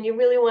and you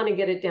really want to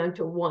get it down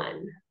to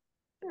 1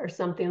 or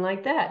something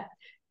like that.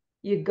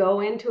 You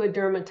go into a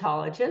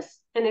dermatologist,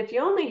 and if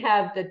you only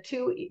have the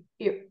 2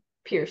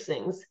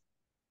 piercings,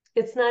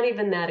 it's not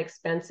even that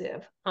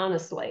expensive,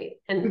 honestly.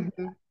 And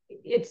Mm-hmm.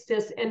 it's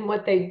just, and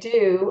what they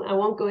do, I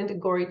won't go into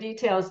gory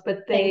details,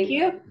 but Thank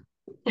you.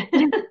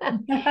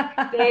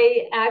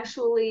 they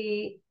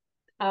actually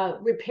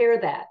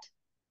repair that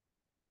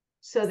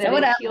so that Sew it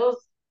it up. heals,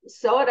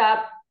 sew it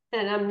up.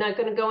 And I'm not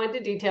going to go into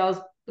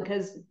details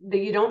because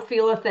you don't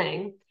feel a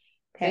thing.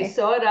 They Okay.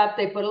 sew it up,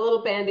 they put a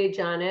little bandage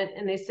on it,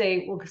 and they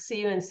say, we'll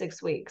see you in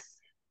 6 weeks.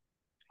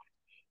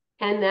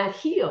 And that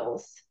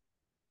heals.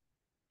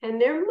 And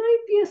there might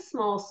be a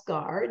small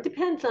scar. It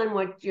depends on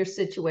what your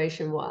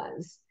situation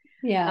was.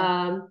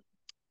 Yeah.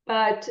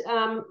 But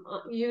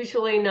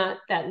usually not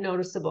that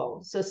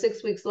noticeable. So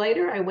 6 weeks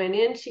later, I went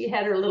in. She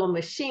had her little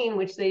machine,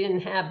 which they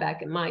didn't have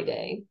back in my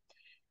day.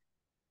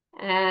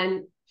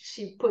 And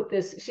she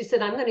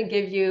said, I'm going to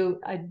give you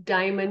a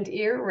diamond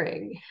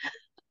earring.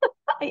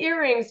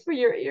 Earrings for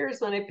your ears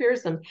when I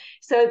pierce them.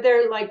 So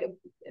they're like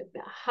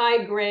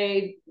high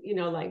grade,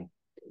 like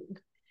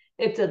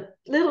it's a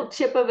little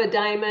chip of a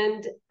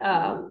diamond.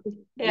 Yeah.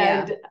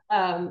 And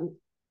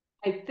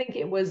I think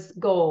it was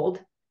gold.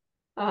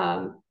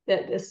 What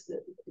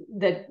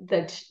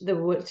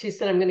she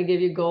said, I'm going to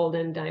give you gold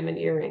and diamond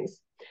earrings.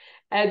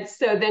 And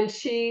so then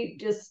she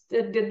just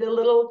did the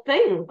little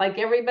thing like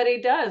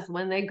everybody does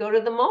when they go to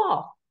the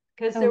mall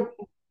because they're,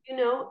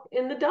 Oh,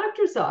 in the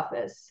doctor's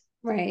office.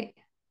 right.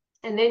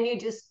 And then you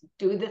just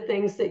do the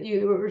things that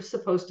you were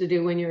supposed to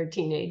do when you're a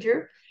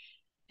teenager,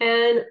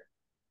 and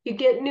you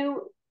get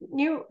new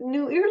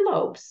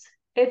earlobes.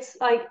 It's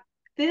like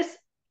this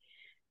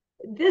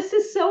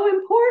is so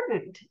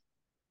important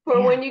for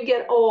Yeah. when you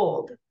get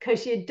old,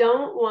 because you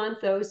don't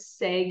want those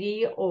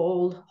saggy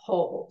old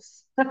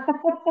holes.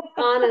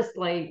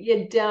 Honestly,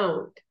 you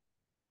don't.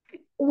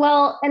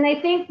 Well, and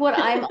I think what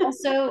I'm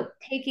also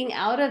taking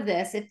out of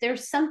this, if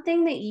there's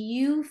something that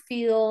you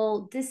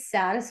feel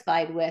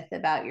dissatisfied with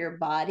about your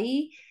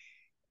body,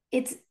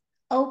 it's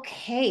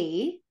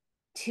okay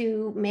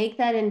to make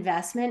that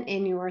investment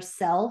in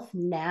yourself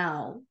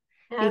now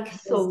because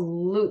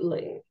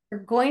Absolutely. we're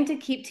going to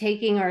keep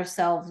taking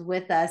ourselves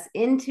with us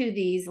into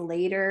these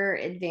later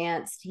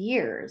advanced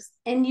years.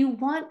 And you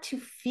want to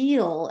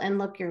feel and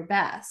look your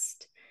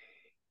best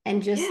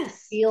and just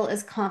Yes. feel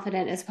as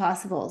confident as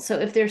possible. So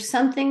if there's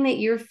something that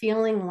you're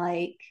feeling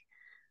like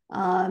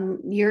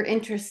you're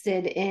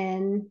interested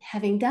in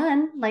having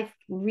done, like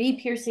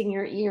re-piercing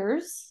your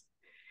ears,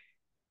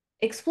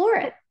 explore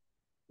it.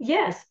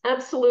 Yes,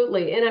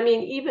 absolutely. And I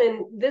mean,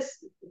 even this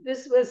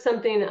was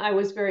something I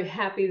was very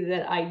happy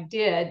that I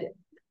did.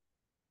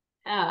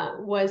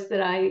 Was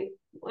that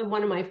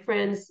one of my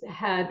friends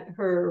had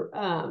her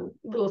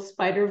little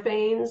spider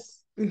veins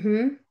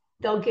Mm-hmm.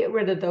 they'll get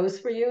rid of those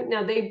for you.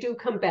 Now they do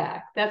come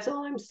back. That's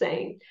all I'm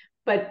saying.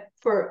 But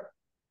for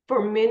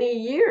many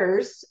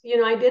years,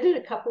 I did it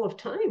a couple of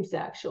times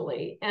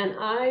actually, and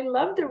I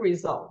loved the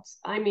results.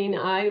 I mean,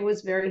 I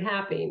was very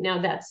happy.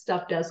 Now that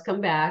stuff does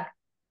come back,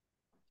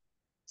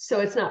 so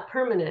it's not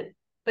permanent,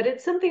 but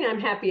it's something I'm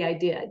happy I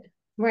did.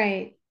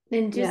 Right.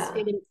 And just Yeah.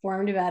 stayed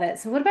informed about it.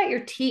 So what about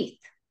your teeth?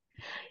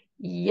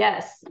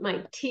 Yes,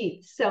 my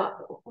teeth.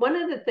 So one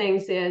of the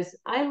things is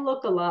I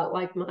look a lot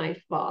like my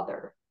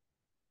father.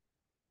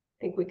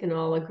 I think we can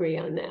all agree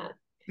on that.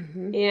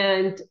 Mm-hmm.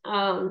 And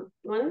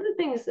one of the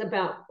things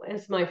about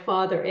as my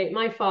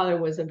father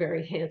was a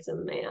very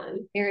handsome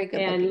man Very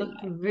good and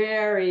looking looked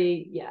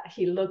guy.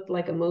 he looked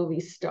like a movie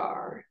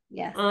star.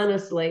 Yes.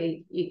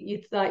 Honestly, you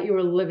thought you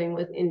were living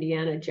with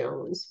Indiana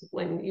Jones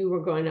when you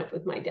were growing up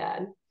with my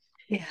dad.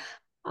 Yeah.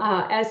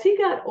 As he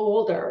got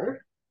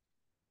older,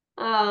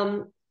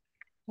 um,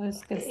 I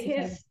was gonna see if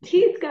I his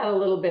teeth got a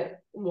little bit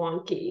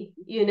wonky,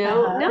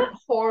 Uh-huh. not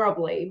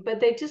horribly, but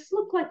they just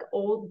look like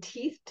old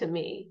teeth to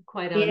me,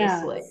 quite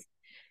honestly. Yes.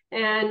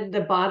 And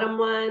the bottom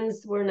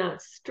ones were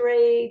not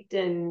straight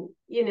and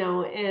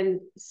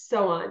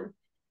so on.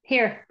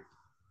 Here,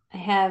 I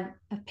have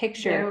a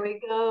picture. There we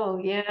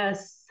go.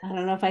 Yes. I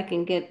don't know if I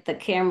can get the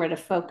camera to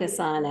focus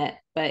on it,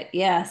 but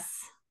yes,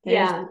 there's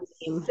Yeah.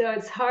 the name. So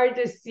it's hard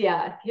to,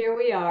 yeah, here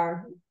we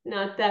are,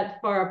 not that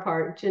far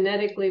apart,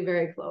 genetically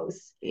very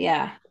close.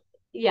 Yeah.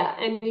 Yeah.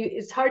 And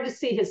it's hard to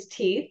see his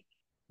teeth,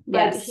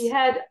 but he Yes.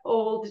 had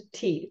old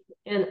teeth.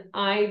 And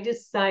I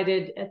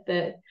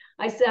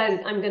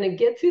said, I'm going to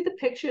get through the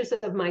pictures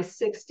of my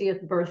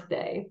 60th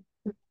birthday.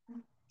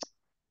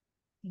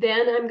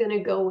 Then I'm going to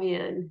go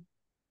in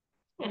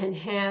and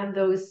have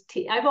those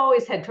teeth. I've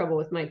always had trouble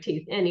with my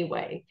teeth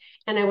anyway.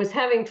 And I was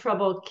having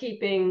trouble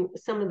keeping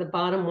some of the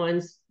bottom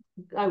ones.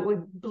 I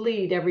would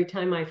bleed every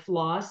time I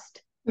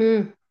flossed,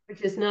 Mm.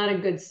 which is not a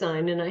good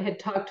sign. And I had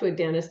talked to a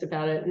dentist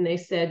about it, and they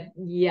said,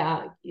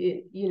 yeah,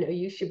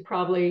 you should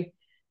probably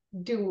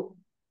do.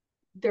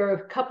 There are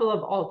a couple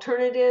of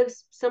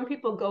alternatives. Some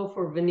people go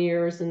for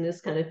veneers and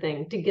this kind of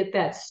thing to get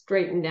that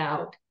straightened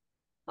out.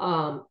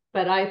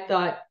 But I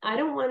thought, I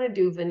don't want to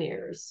do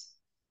veneers.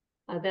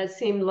 That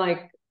seemed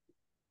like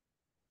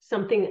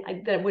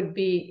something that would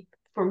be,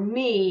 for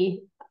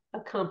me,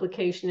 a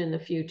complication in the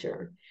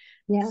future.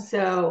 Yeah.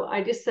 So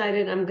I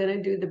decided I'm going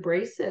to do the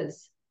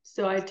braces.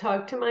 So I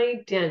talked to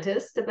my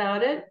dentist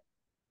about it,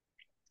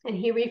 and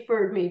he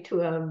referred me to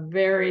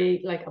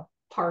like a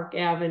Park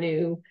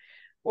Avenue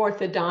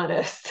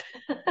orthodontist.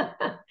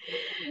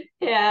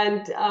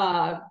 And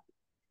I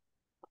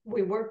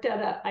worked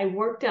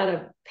out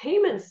a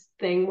payments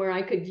thing where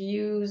I could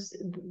use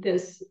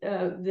this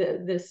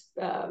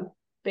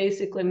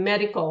basically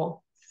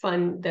medical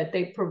fund that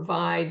they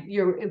provide.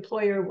 Your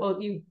employer,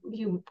 well,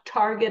 you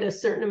target a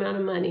certain amount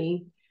of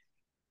money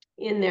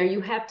in there.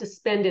 You have to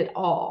spend it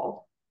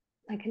all.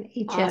 Like an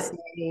Uh,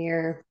 HSA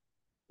or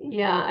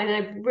yeah, and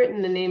I've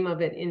written the name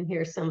of it in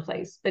here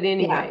someplace. But yeah.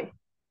 anyway,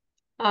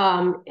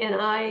 and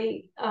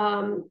I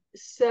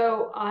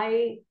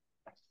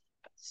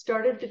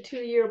started the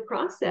 2-year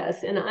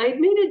process, and I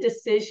made a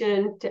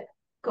decision to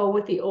go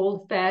with the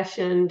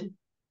old-fashioned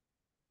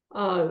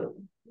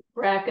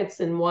brackets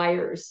and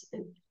wires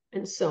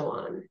and so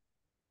on.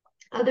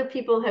 Other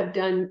people have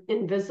done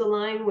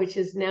Invisalign, which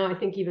is now, I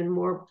think, even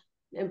more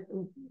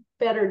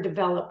better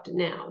developed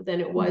now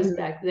than it was Mhm.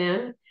 back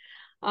then.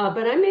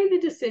 But I made the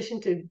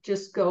decision to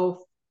just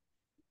go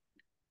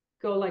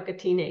like a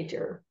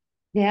teenager.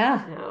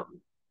 Yeah.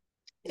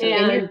 So in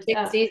your And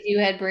 60s, you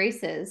had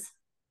braces.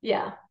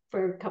 yeah,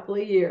 for a couple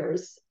of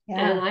years.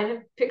 And Yeah. I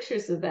have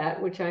pictures of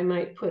that, which I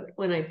might put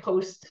when I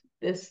post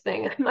this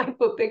thing. I might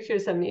put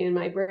pictures of me in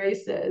my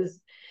braces.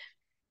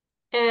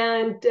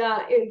 And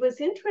it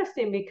was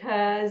interesting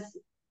because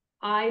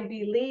I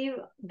believe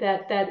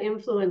that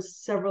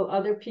influenced several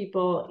other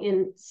people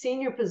in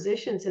senior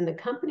positions in the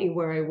company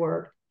where I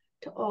worked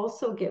to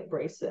also get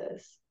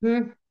braces,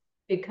 Mm.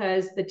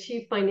 because the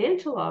chief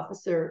financial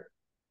officer,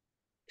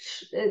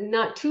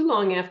 not too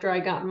long after I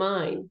got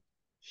mine,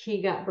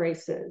 he got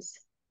braces.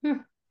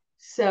 Mm.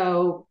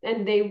 So,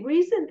 and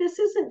reason this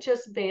isn't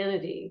just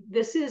vanity.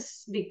 This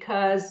is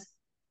because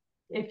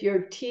if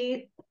your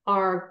teeth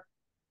are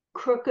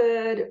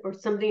crooked or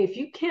something, if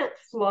you can't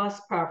floss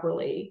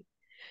properly,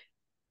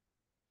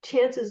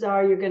 chances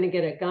are you're going to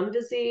get a gum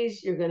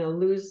disease. You're going to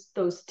lose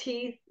those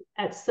teeth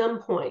at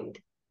some point.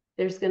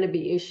 There's going to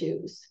be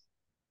issues.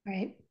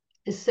 Right.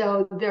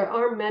 So there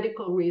are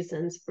medical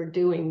reasons for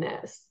doing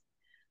this.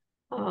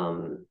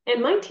 And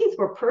my teeth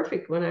were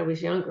perfect when I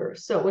was younger.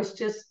 So it was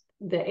just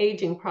the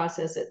aging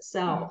process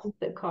itself Mhm.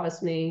 that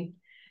caused me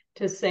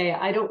to say,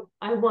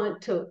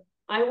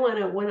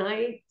 when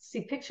I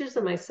see pictures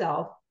of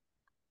myself,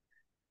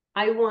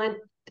 I want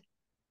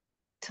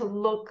to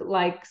look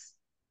like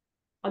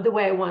the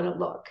way I want to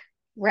look.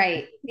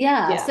 Right.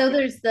 Yeah. Yeah. So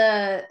there's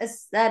the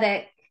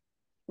aesthetic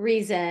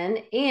reason,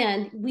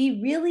 and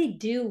we really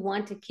do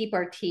want to keep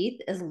our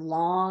teeth as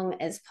long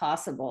as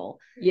possible.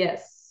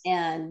 Yes.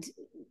 And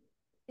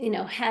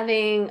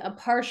having a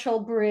partial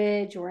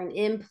bridge or an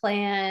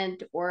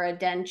implant or a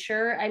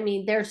denture. I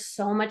mean, there's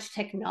so much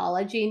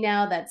technology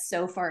now that's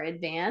so far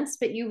advanced,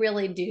 but you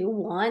really do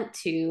want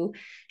to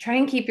try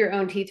and keep your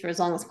own teeth for as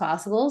long as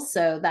possible.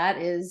 So that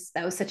was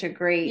such a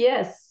great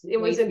Yes, it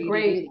way was a for you to do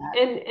great, that.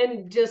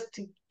 and just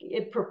to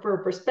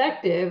for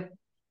perspective,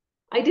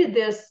 I did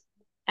this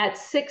at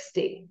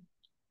 60.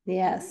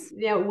 Yes.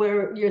 Yeah,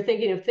 where you're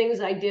thinking of things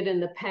I did in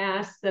the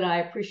past that I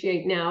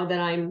appreciate now that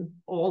I'm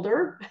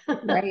older.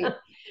 Right.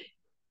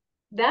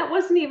 That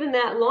wasn't even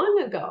that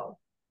long ago.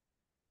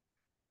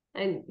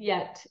 And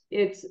yet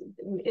it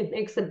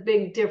makes a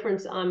big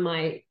difference on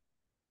my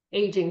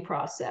aging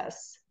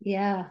process.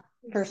 Yeah,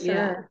 for Yeah.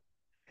 sure.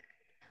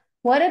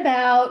 What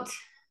about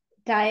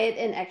diet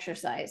and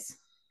exercise?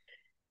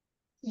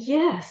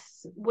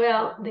 Yes.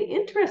 Well, the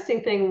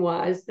interesting thing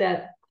was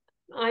that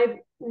I've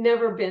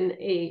never been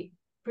a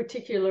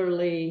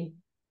particularly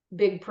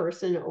big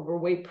person,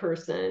 overweight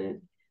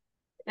person.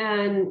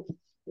 And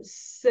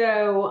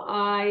so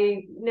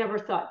I never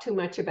thought too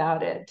much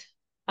about it.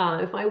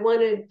 If I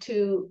wanted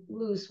to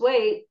lose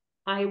weight,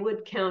 I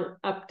would count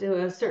up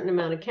to a certain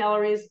amount of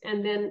calories,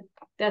 and then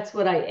that's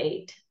what I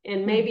ate.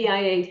 And maybe Mhm.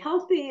 I ate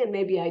healthy and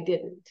maybe I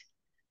didn't.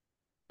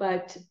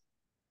 But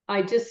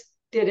I just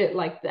did it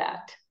like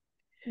that.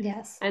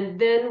 Yes. And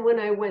then when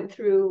I went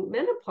through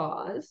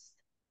menopause,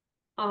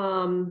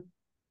 um,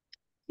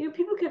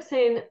 people kept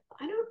saying,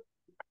 I don't,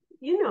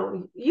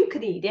 you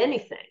could eat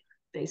anything,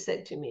 they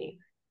said to me.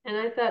 And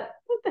I thought,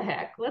 what the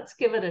heck? Let's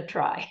give it a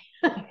try.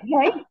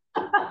 Okay.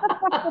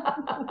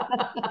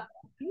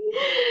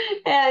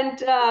 and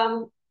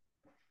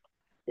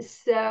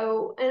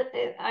so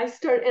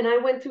and I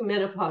went through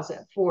menopause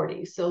at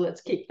 40. So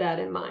let's keep that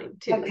in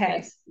mind too. Okay.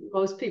 That's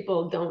most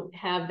people don't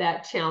have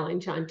that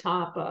challenge on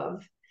top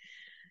of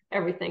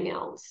everything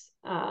else.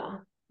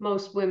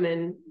 Most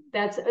women,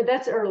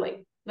 that's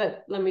early.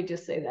 Let me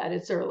just say that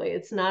it's early.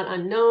 It's not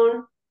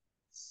unknown,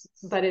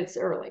 but it's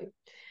early.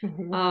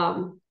 Mhm.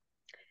 Um,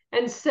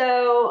 and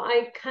so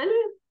I kind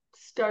of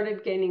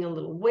started gaining a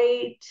little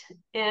weight.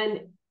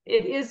 And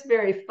it is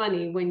very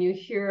funny when you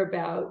hear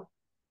about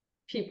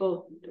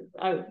people.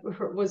 I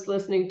was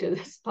listening to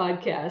this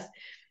podcast,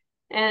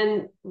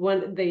 and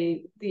when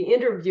the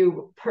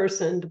the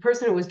person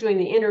who was doing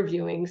the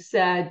interviewing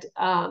said,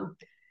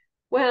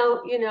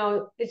 well,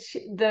 it's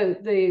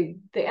the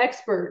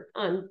expert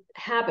on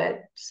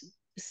habits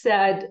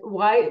said,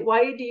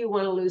 why do you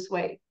want to lose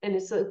weight? And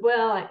it's like,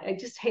 well, I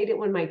just hate it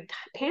when my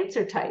pants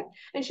are tight.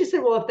 And she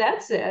said, well, if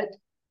that's it,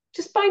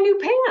 just buy new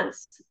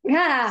pants.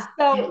 Yeah.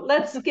 So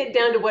let's get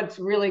down to what's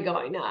really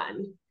going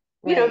on.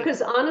 Right.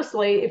 Because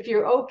honestly, if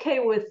you're okay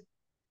with,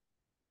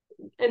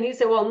 and he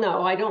said, well,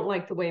 no, I don't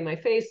like the way my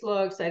face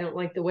looks. I don't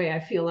like the way I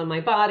feel in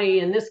my body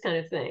and this kind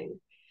of thing.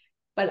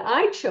 But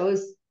I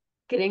chose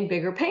getting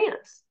bigger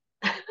pants.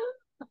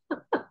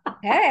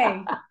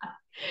 Hey.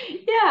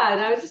 Yeah,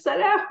 and I was just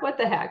like, what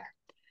the heck?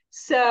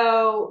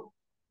 So,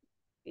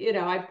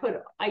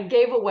 I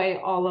gave away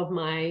all of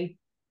my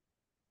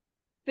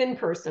thin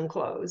person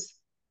clothes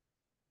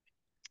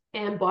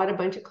and bought a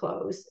bunch of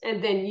clothes.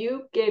 And then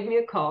you gave me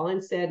a call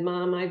and said,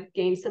 Mom, I've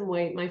gained some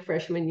weight my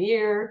freshman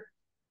year.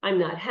 I'm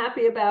not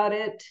happy about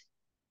it.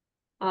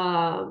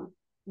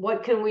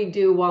 What can we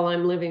do while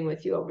I'm living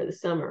with you over the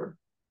summer?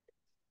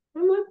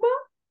 I'm like, well,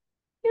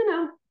 you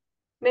know,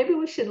 maybe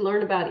we should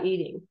learn about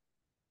eating.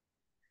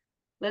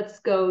 Let's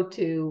go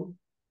to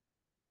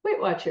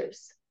Weight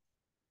Watchers.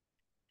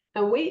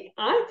 And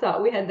I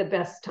thought we had the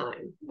best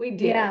time. We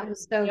Yeah, did. it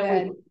was so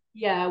And we, good.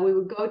 yeah, we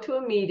would go to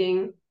a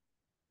meeting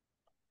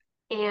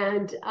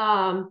and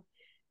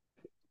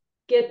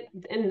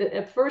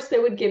at first they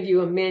would give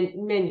you a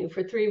menu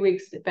for 3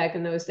 weeks. Back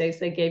in those days,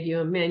 they gave you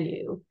a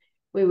menu.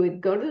 We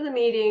would go to the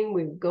meeting,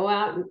 we would go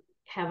out and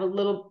have a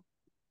little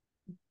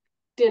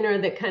dinner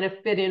that kind of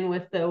fit in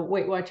with the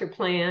Weight Watcher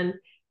plan.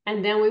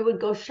 And then we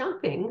would go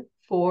shopping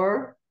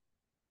for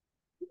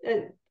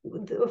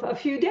a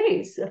few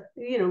days,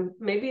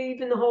 maybe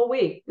even the whole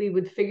week. We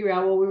would figure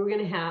out what we were going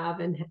to have,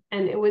 and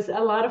it was a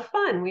lot of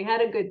fun. We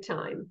had a good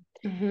time,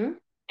 Hmm.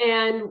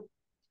 and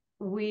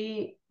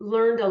we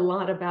learned a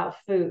lot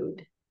about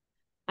food.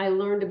 I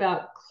learned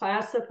about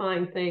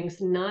classifying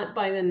things not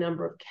by the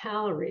number of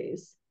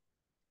calories,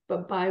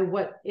 but by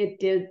what it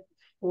did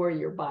for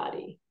your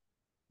body.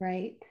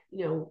 Right.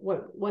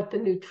 What the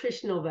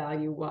nutritional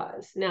value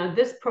was. Now,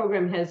 this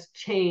program has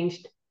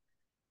changed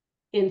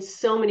in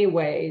so many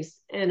ways.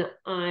 And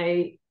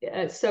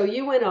so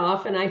you went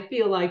off, and I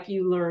feel like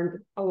you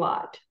learned a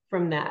lot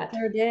from that.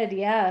 Sure did.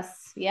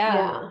 Yes. Yeah.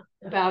 Yeah,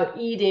 about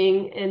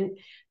eating and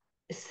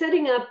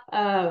setting up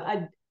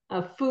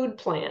a food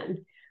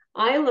plan.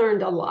 I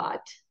learned a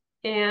lot,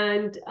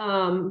 and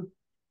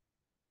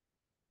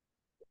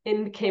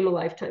became a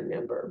lifetime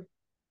member.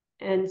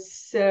 And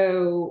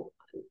so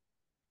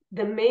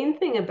the main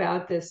thing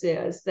about this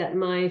is that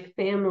my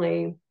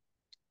family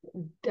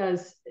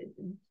does,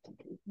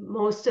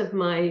 most of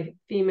my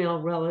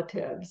female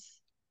relatives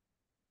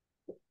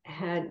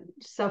had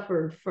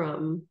suffered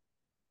from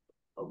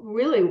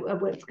really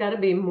what's got to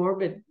be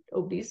morbid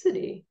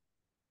obesity.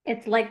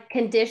 It's like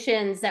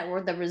conditions that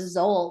were the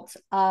result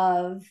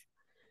of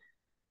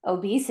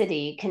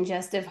obesity,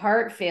 congestive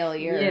heart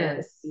failure,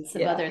 Yes. and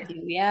some Yeah. other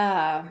things.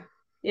 Yeah.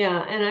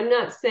 Yeah. And I'm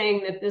not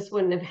saying that this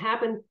wouldn't have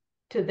happened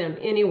to them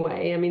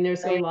anyway. I mean,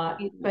 there's a Right. lot,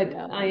 You don't but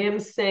I know. am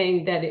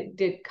saying that it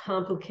did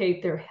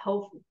complicate their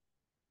health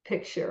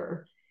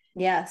picture.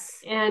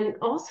 Yes. And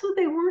also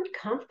they weren't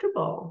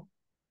comfortable.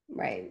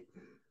 Right.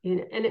 And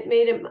it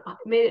made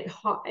it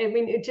hard. I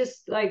mean, it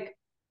just like,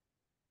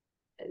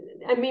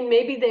 I mean,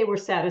 maybe they were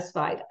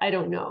satisfied. I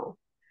don't know.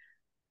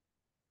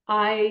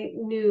 I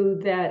knew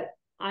that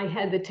I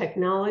had the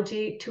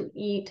technology to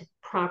eat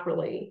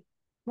properly,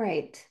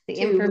 Right. The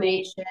to make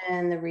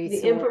information, the the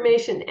resource.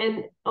 information,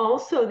 and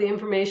also the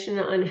information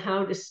on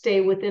how to stay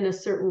within a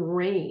certain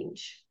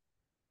range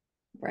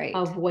Right.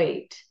 of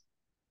weight.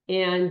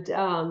 And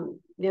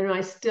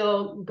I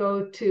still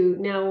go to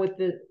now with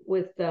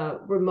the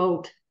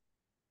remote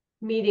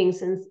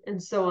meetings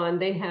and so on.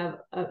 They have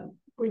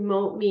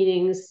remote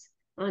meetings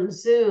on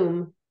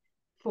Zoom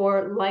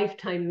for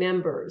lifetime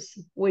members,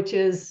 which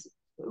is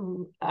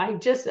I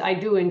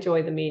do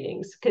enjoy the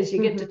meetings because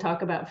you get to Mhm.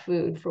 talk about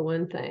food for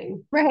one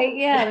thing. Right.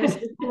 Yeah. There's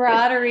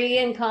camaraderie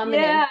and common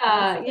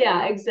interests.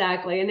 Yeah,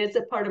 exactly. And it's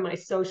a part of my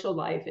social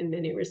life in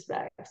many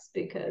respects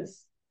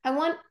because I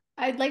want,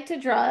 I'd like to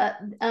draw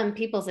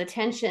people's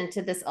attention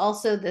to this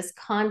also, this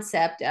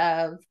concept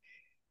of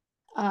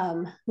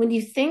when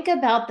you think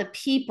about the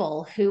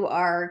people who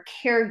are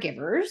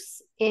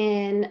caregivers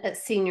in a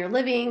senior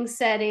living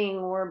setting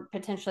or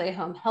potentially a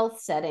home health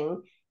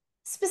setting,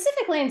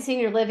 specifically in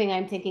senior living,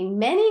 I'm thinking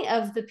many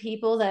of the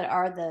people that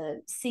are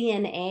the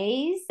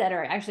CNAs that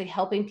are actually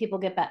helping people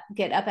get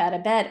up out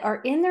of bed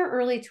are in their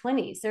early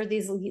 20s. They're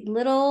these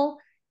little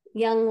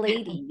young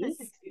ladies.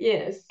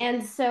 yes.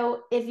 And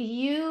so if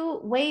you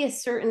weigh a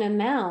certain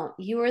amount,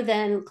 you are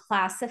then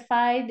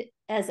classified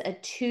as a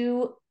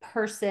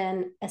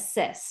two-person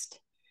assist.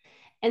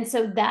 And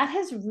so that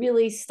has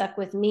really stuck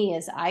with me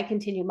as I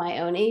continue my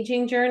own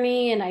aging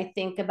journey. And I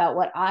think about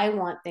what I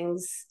want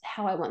things,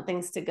 how I want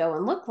things to go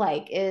and look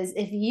like is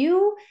if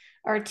you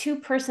are a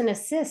two-person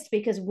assist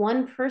because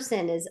one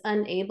person is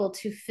unable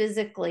to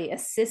physically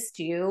assist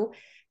you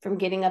from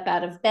getting up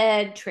out of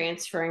bed,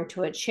 transferring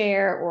to a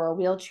chair or a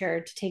wheelchair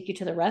to take you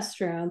to the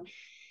restroom,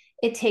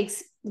 it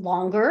takes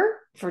longer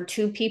for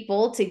two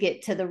people to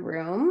get to the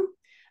room.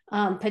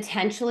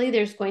 Potentially,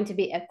 there's going to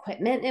be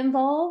equipment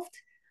involved,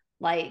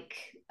 like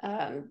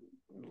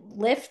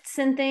lifts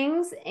and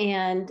things.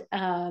 And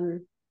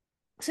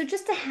so,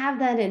 just to have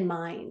that in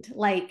mind,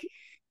 like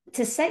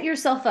to set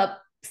yourself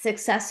up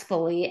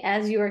successfully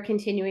as you are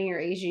continuing your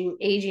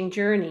aging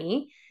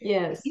journey. If you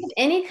have Yes.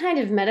 any kind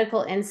of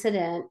medical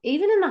incident,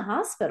 even in the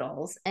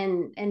hospitals,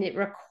 and it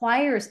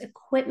requires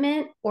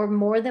equipment or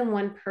more than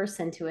one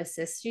person to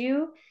assist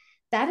you,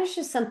 that is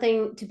just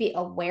something to be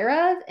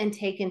aware of and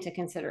take into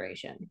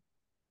consideration.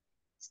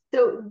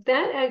 So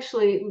that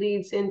actually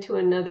leads into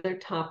another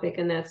topic,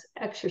 and that's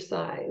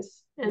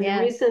exercise. And the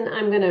Yes. reason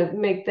I'm going to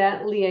make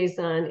that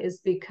liaison is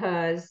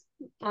because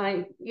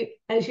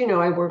as you know,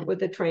 I work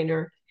with a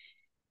trainer.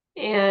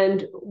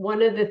 And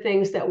one of the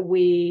things that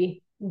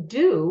we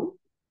do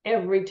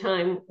every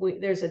time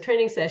there's a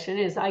training session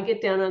is I get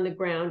down on the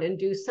ground and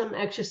do some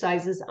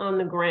exercises on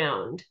the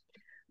ground.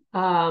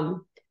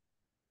 Um,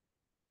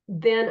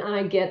 then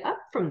I get up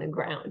from the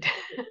ground.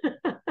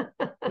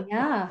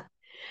 Yeah.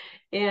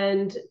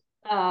 And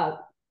uh,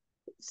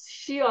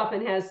 she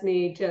often has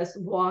me just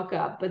walk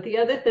up. But the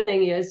other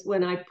thing is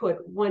when I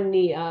put one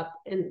knee up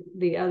and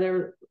the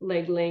other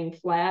leg laying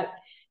flat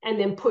and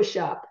then push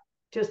up,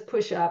 just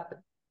push up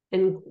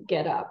and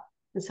get up.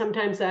 And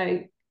sometimes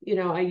I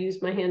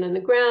use my hand on the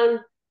ground.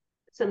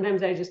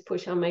 Sometimes I just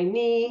push on my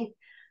knee.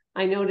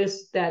 I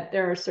notice that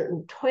there are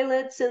certain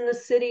toilets in the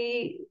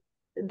city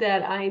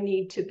that I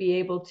need to be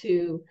able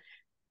to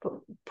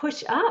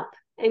push up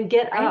and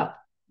get Right. up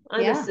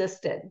Yeah.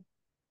 unassisted.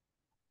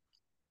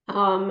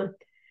 Um,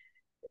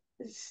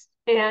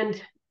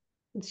 and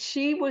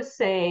she was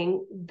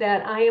saying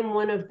that I am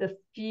one of the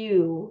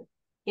few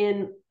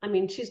I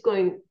mean, she's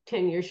going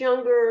 10 years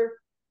younger,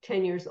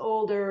 10 years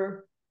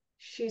older.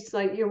 She's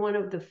like, you're one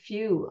of the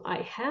few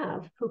I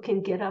have who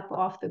can get up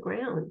off the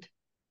ground.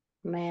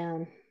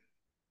 Man,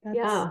 that's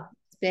Yeah.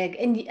 big.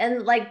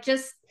 And like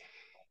just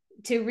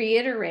to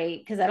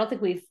reiterate, because I don't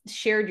think we've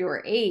shared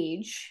your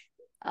age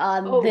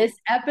on this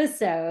Oh,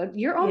 episode,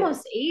 you're yes.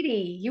 almost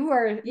 80. You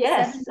are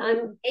Yes.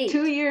 I'm 2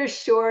 78. years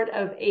short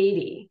of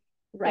 80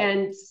 Right.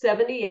 and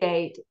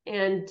 78.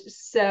 And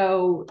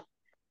so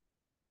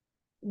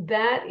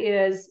that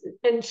is,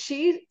 and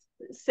she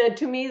said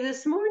to me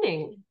this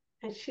morning,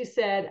 and she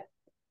said,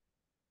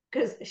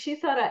 because she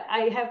thought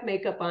I have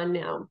makeup on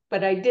now,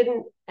 but I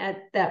didn't at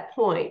that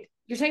point.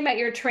 You're talking about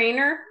your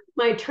trainer?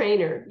 My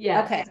trainer,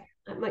 yes. Okay.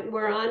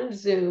 We're on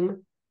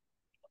Zoom.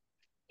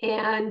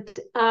 And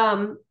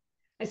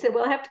I said,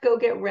 well, I have to go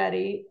get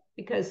ready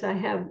because I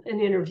have an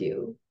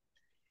interview.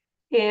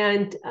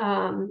 And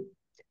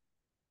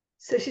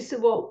so she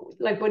said, well,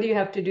 like, what do you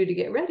have to do to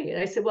get ready?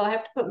 And I said, well, I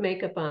have to put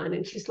makeup on.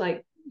 And she's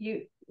like,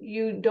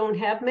 you don't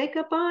have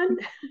makeup on?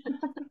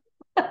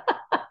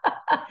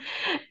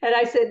 And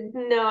I said,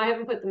 no, I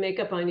haven't put the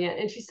makeup on yet.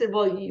 And she said,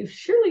 well,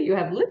 surely you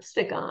have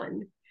lipstick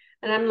on.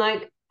 And I'm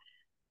like,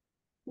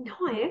 no,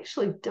 I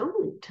actually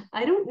don't.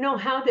 I don't know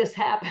how this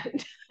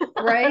happened,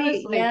 Right.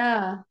 honestly.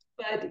 Yeah.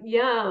 But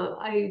yeah,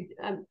 I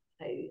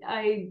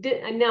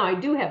did. And now I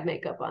do have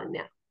makeup on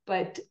now.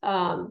 But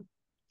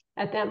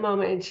at that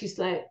moment, she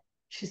said,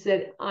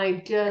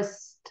 I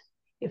just,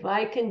 if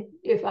I can,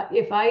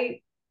 if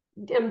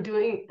I'm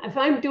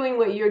doing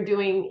what you're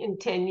doing in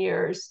 10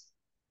 years,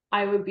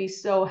 I would be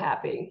so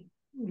happy.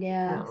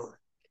 Yes. No.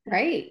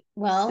 Right.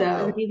 Well,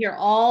 and So these are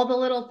all the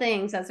little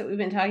things. That's what we've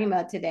been talking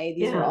about today.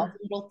 These are all yeah, the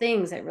little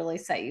things that really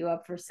set you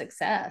up for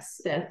success.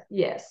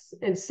 yes.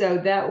 And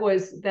so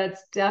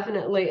that's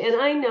definitely,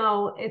 and I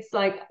know it's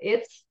like,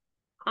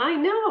 I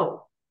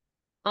know,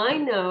 I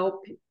know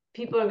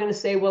people are going to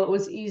say, well, it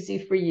was easy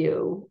for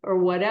you or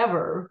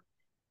whatever.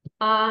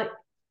 Uh,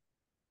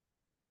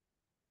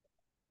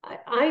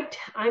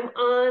 I'm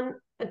on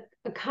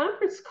a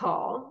conference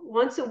call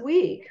once a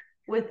week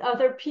with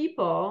other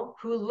people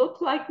who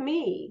look like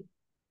me,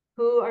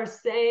 who are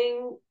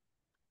saying,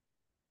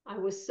 I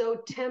was so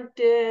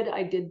tempted.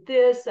 I did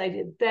this, I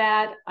did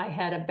that. I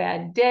had a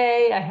bad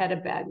day. I had a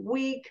bad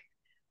week.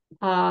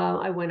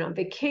 I went on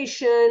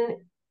vacation.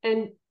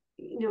 And,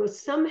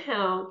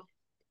 somehow,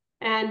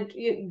 and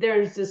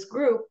there's this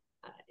group,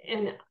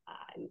 and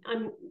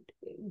I'm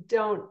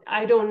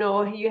I don't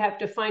know, you have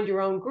to find your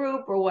own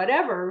group or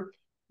whatever,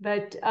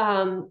 but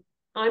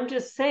I'm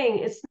just saying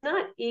it's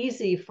not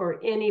easy for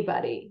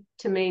anybody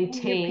to You're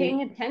paying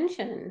maintain.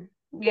 attention.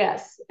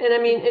 Yes. And I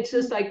mean, it's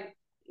just like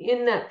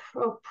in that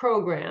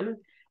program,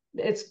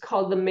 it's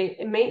called the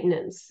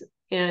maintenance.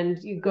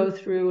 And you go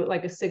through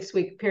like a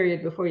 6-week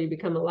period before you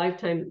become a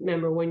lifetime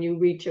member when you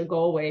reach a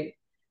goal weight.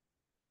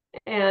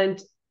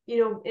 And,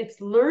 it's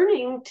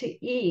learning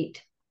to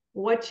eat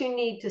what you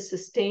need to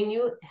sustain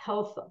you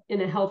health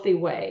in a healthy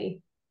way.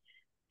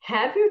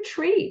 Have your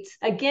treats.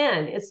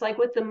 Again, it's like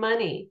with the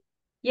money.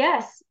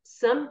 Yes,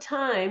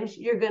 sometimes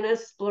you're going to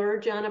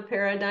splurge on a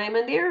pair of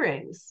diamond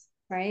earrings.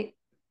 Right.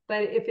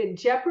 But if it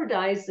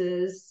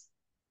jeopardizes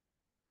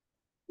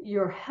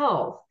your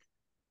health,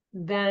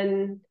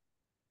 then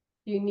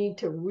you need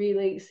to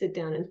really sit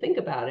down and think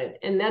about it.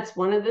 And that's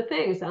one of the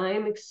things. I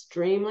am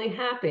extremely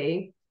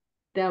happy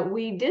that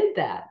we did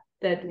that,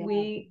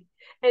 Yeah.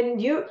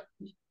 and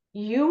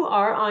you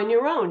are on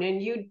your own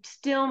and you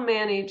still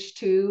manage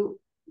to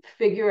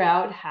figure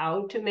out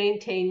how to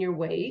maintain your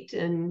weight,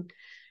 and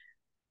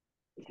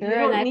you Sure.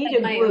 And don't I've need had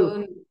a my group.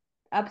 own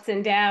ups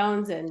and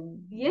downs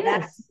and that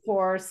Yes. of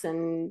course.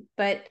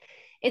 But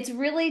it's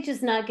really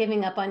just not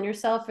giving up on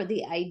yourself for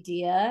the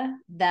idea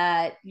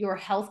that your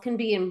health can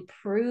be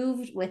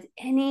improved with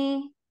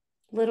any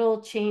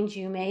little change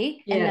you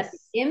make, and that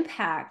Yes. the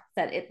impact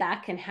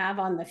that can have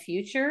on the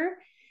future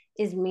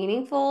is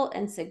meaningful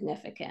and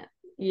significant.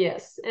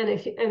 Yes. And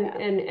if Yeah.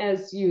 and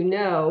as you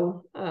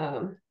know,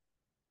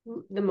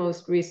 the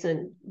most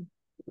recent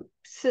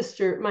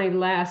sister, my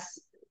last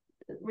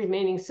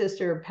remaining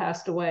sister,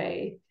 passed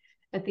away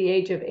at the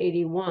age of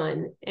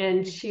 81,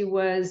 and she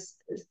was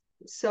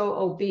so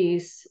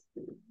obese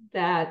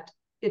that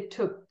it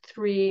took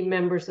 3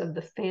 members of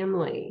the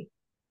family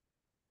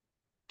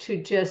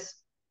to just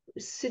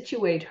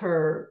situate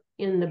her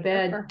in the Care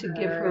bed for to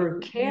give her, her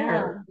and yeah,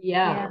 care.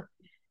 yeah, Yeah.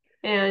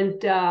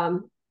 And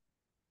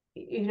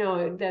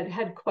that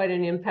had quite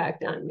an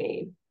impact on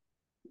me.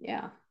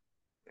 yeah.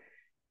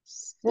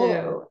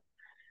 Well,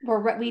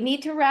 So we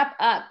need to wrap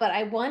up, but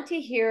I want to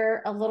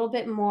hear a little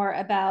bit more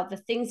about the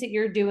things that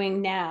you're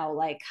doing now,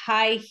 like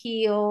high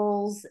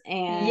heels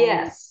and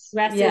yes,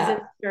 dresses and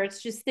yeah.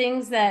 skirts, just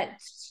things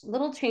that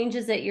little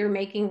changes that you're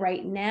making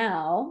right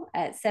now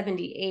at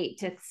 78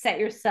 to set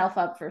yourself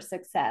up for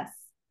success.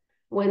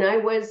 When I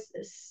was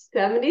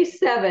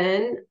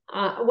 77,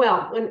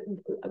 when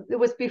it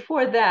was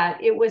before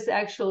that, it was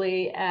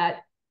actually at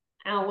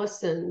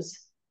Allison's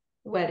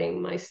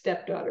wedding, my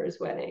stepdaughter's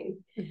wedding,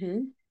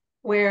 Mm-hmm.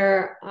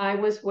 where I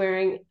was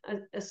wearing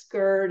a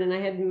skirt and I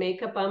had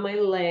makeup on my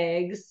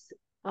legs,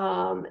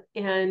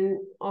 and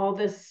all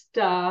this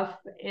stuff.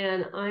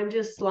 And I'm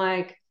just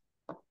like,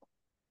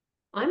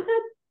 I'm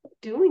not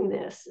doing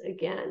this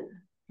again.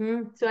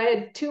 Mm-hmm. So I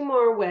had 2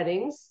 more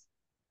weddings,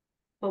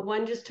 but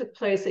one just took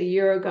place a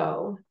year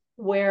ago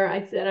where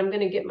I said, I'm going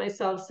to get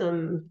myself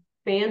some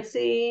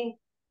fancy,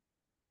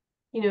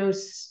 you know,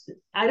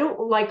 I don't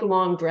like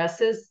long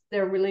dresses.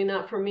 They're really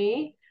not for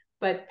me,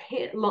 but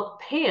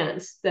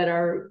pants that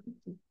are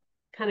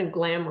kind of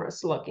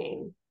glamorous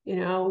looking,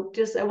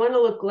 just I want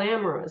to look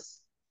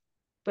glamorous,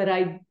 but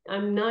I'm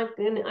not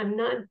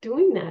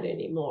doing that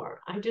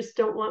anymore. I just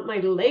don't want my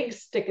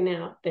legs sticking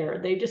out there.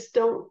 They just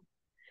don't,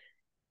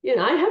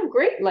 I have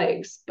great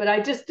legs, but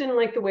I just didn't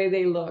like the way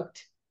they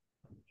looked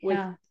with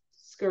Yeah.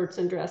 skirts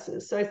and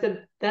dresses. So I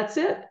said, that's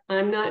it.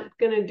 I'm not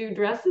going to do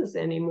dresses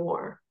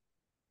anymore.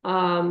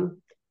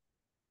 Um,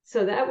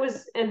 so that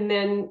was, and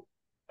then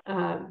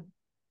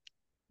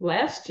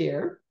last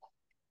year,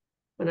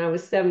 when I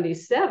was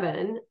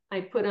 77,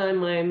 I put on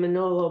my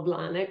Manolo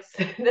Blahniks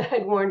that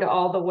I'd worn to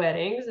all the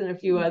weddings and a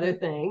few other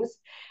things.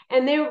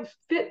 And they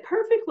fit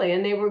perfectly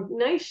and they were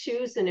nice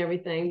shoes and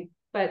everything.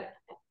 But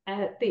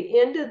at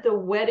the end of the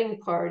wedding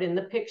part in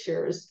the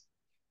pictures,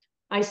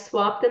 I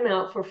swapped them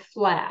out for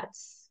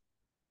flats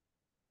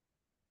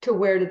to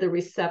wear to the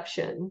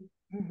reception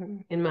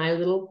in my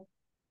little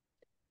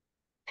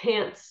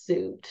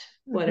pantsuit,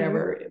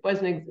 whatever. It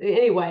wasn't,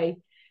 anyway.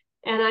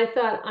 And I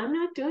thought, I'm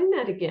not doing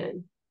that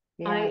again.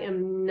 Yeah. I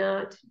am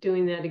not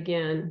doing that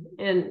again.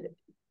 And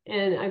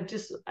I've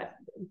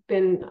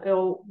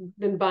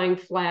been buying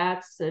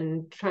flats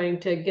and trying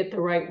to get the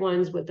right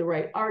ones with the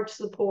right arch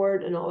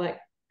support and all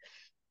that,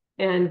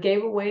 and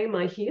gave away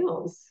my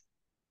heels.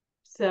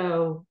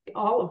 So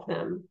all of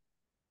them.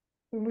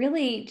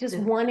 Really just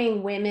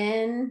wanting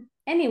women,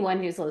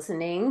 anyone who's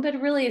listening,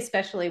 but really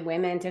especially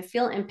women, to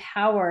feel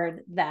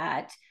empowered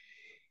that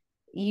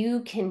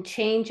you can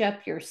change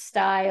up your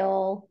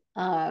style.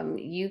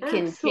 You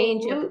can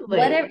change up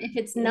whatever. If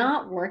it's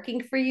not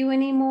working for you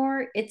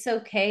anymore, it's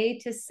okay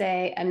to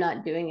say, I'm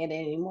not doing it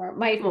anymore.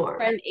 My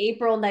friend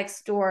April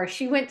next door,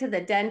 she went to the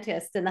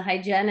dentist, and the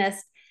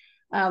hygienist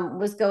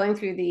was going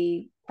through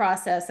the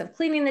process of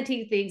cleaning the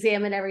teeth, the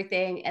exam and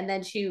everything. And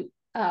then she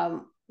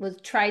was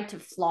tried to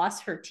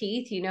floss her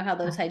teeth. You know how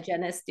those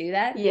hygienists do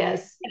that?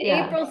 Yes. And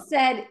April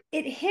said,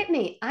 it hit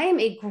me. I am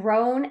a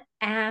grown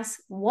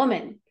ass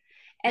woman.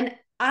 And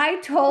I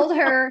told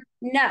her,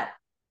 no.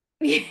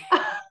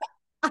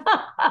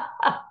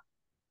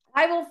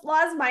 I will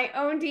floss my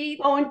own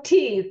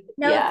teeth.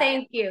 No,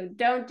 thank you.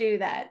 Don't do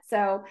that.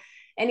 So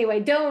anyway,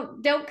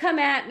 don't come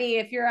at me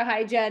if you're a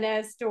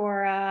hygienist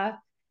or a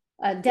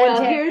dentist.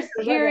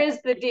 Well, here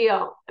is the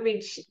deal. I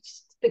mean,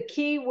 the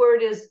key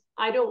word is,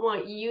 I don't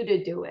want you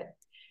to do it.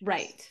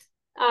 Right.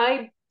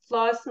 I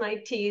floss my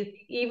teeth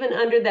even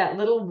under that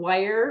little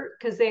wire,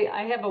 because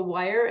I have a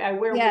wire. I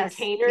wear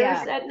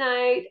retainers at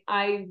night.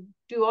 I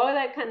do all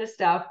that kind of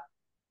stuff.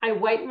 I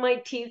whiten my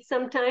teeth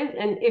sometimes.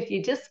 And if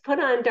you just put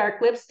on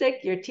dark lipstick,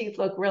 your teeth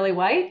look really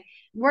white.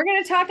 We're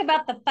going to talk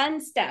about the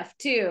fun stuff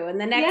too in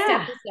the next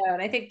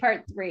episode. I think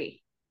part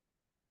 3.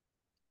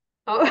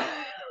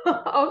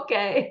 Oh,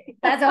 okay.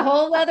 That's a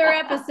whole other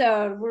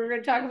episode. We're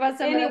going to talk about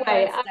some of the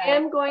fun stuff. I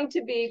am going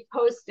to be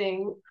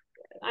posting.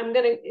 I'm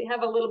going to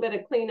have a little bit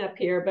of cleanup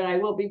here, but I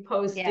will be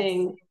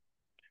posting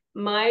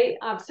my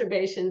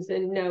observations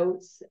and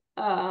notes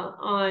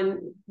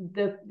on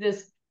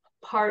this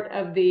part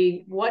of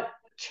the what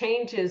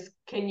changes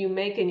can you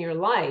make in your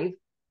life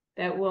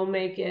that will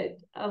make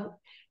it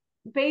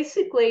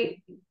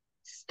basically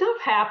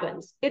stuff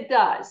happens. It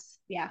does.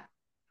 Yeah.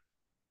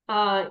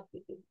 But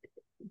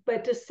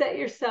to set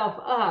yourself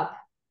up,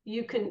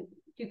 you can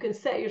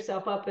set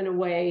yourself up in a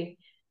way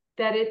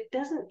that it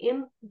doesn't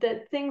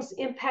that things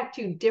impact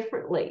you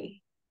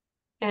differently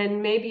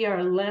and maybe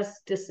are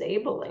less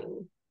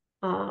disabling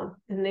than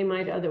they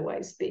might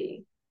otherwise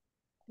be.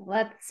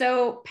 Well, that's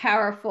so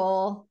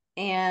powerful.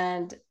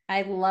 And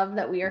I love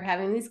that we are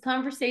having these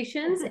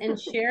conversations and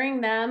sharing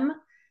them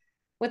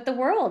with the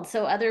world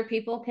so other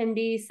people can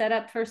be set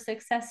up for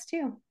success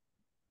too.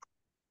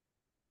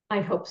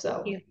 I hope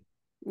so.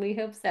 We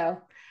hope so.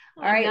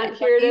 All right.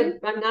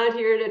 I'm not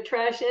here to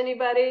trash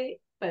anybody,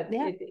 but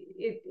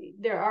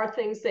there are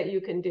things that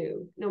you can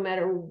do no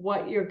matter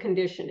what your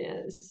condition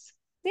is.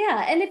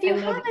 Yeah. And if you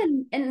have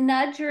a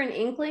nudge or an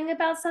inkling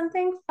about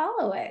something,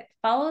 follow it.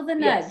 Follow the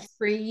nudge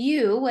for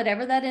you,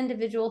 whatever that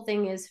individual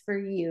thing is for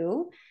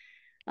you.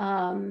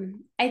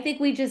 I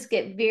think we just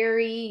get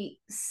very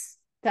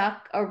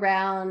stuck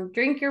around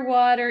drink your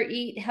water,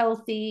 eat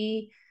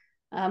healthy,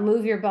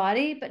 move your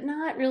body, but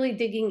not really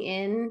digging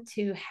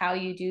into how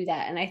you do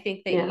that. And I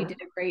think that you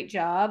did a great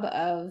job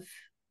of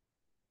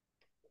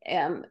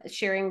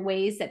sharing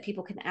ways that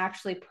people can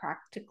actually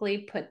practically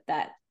put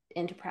that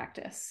into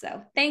practice.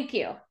 So thank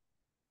you.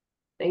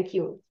 Thank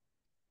you.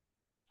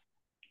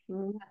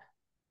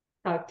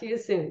 Talk to you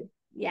soon.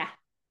 Yeah.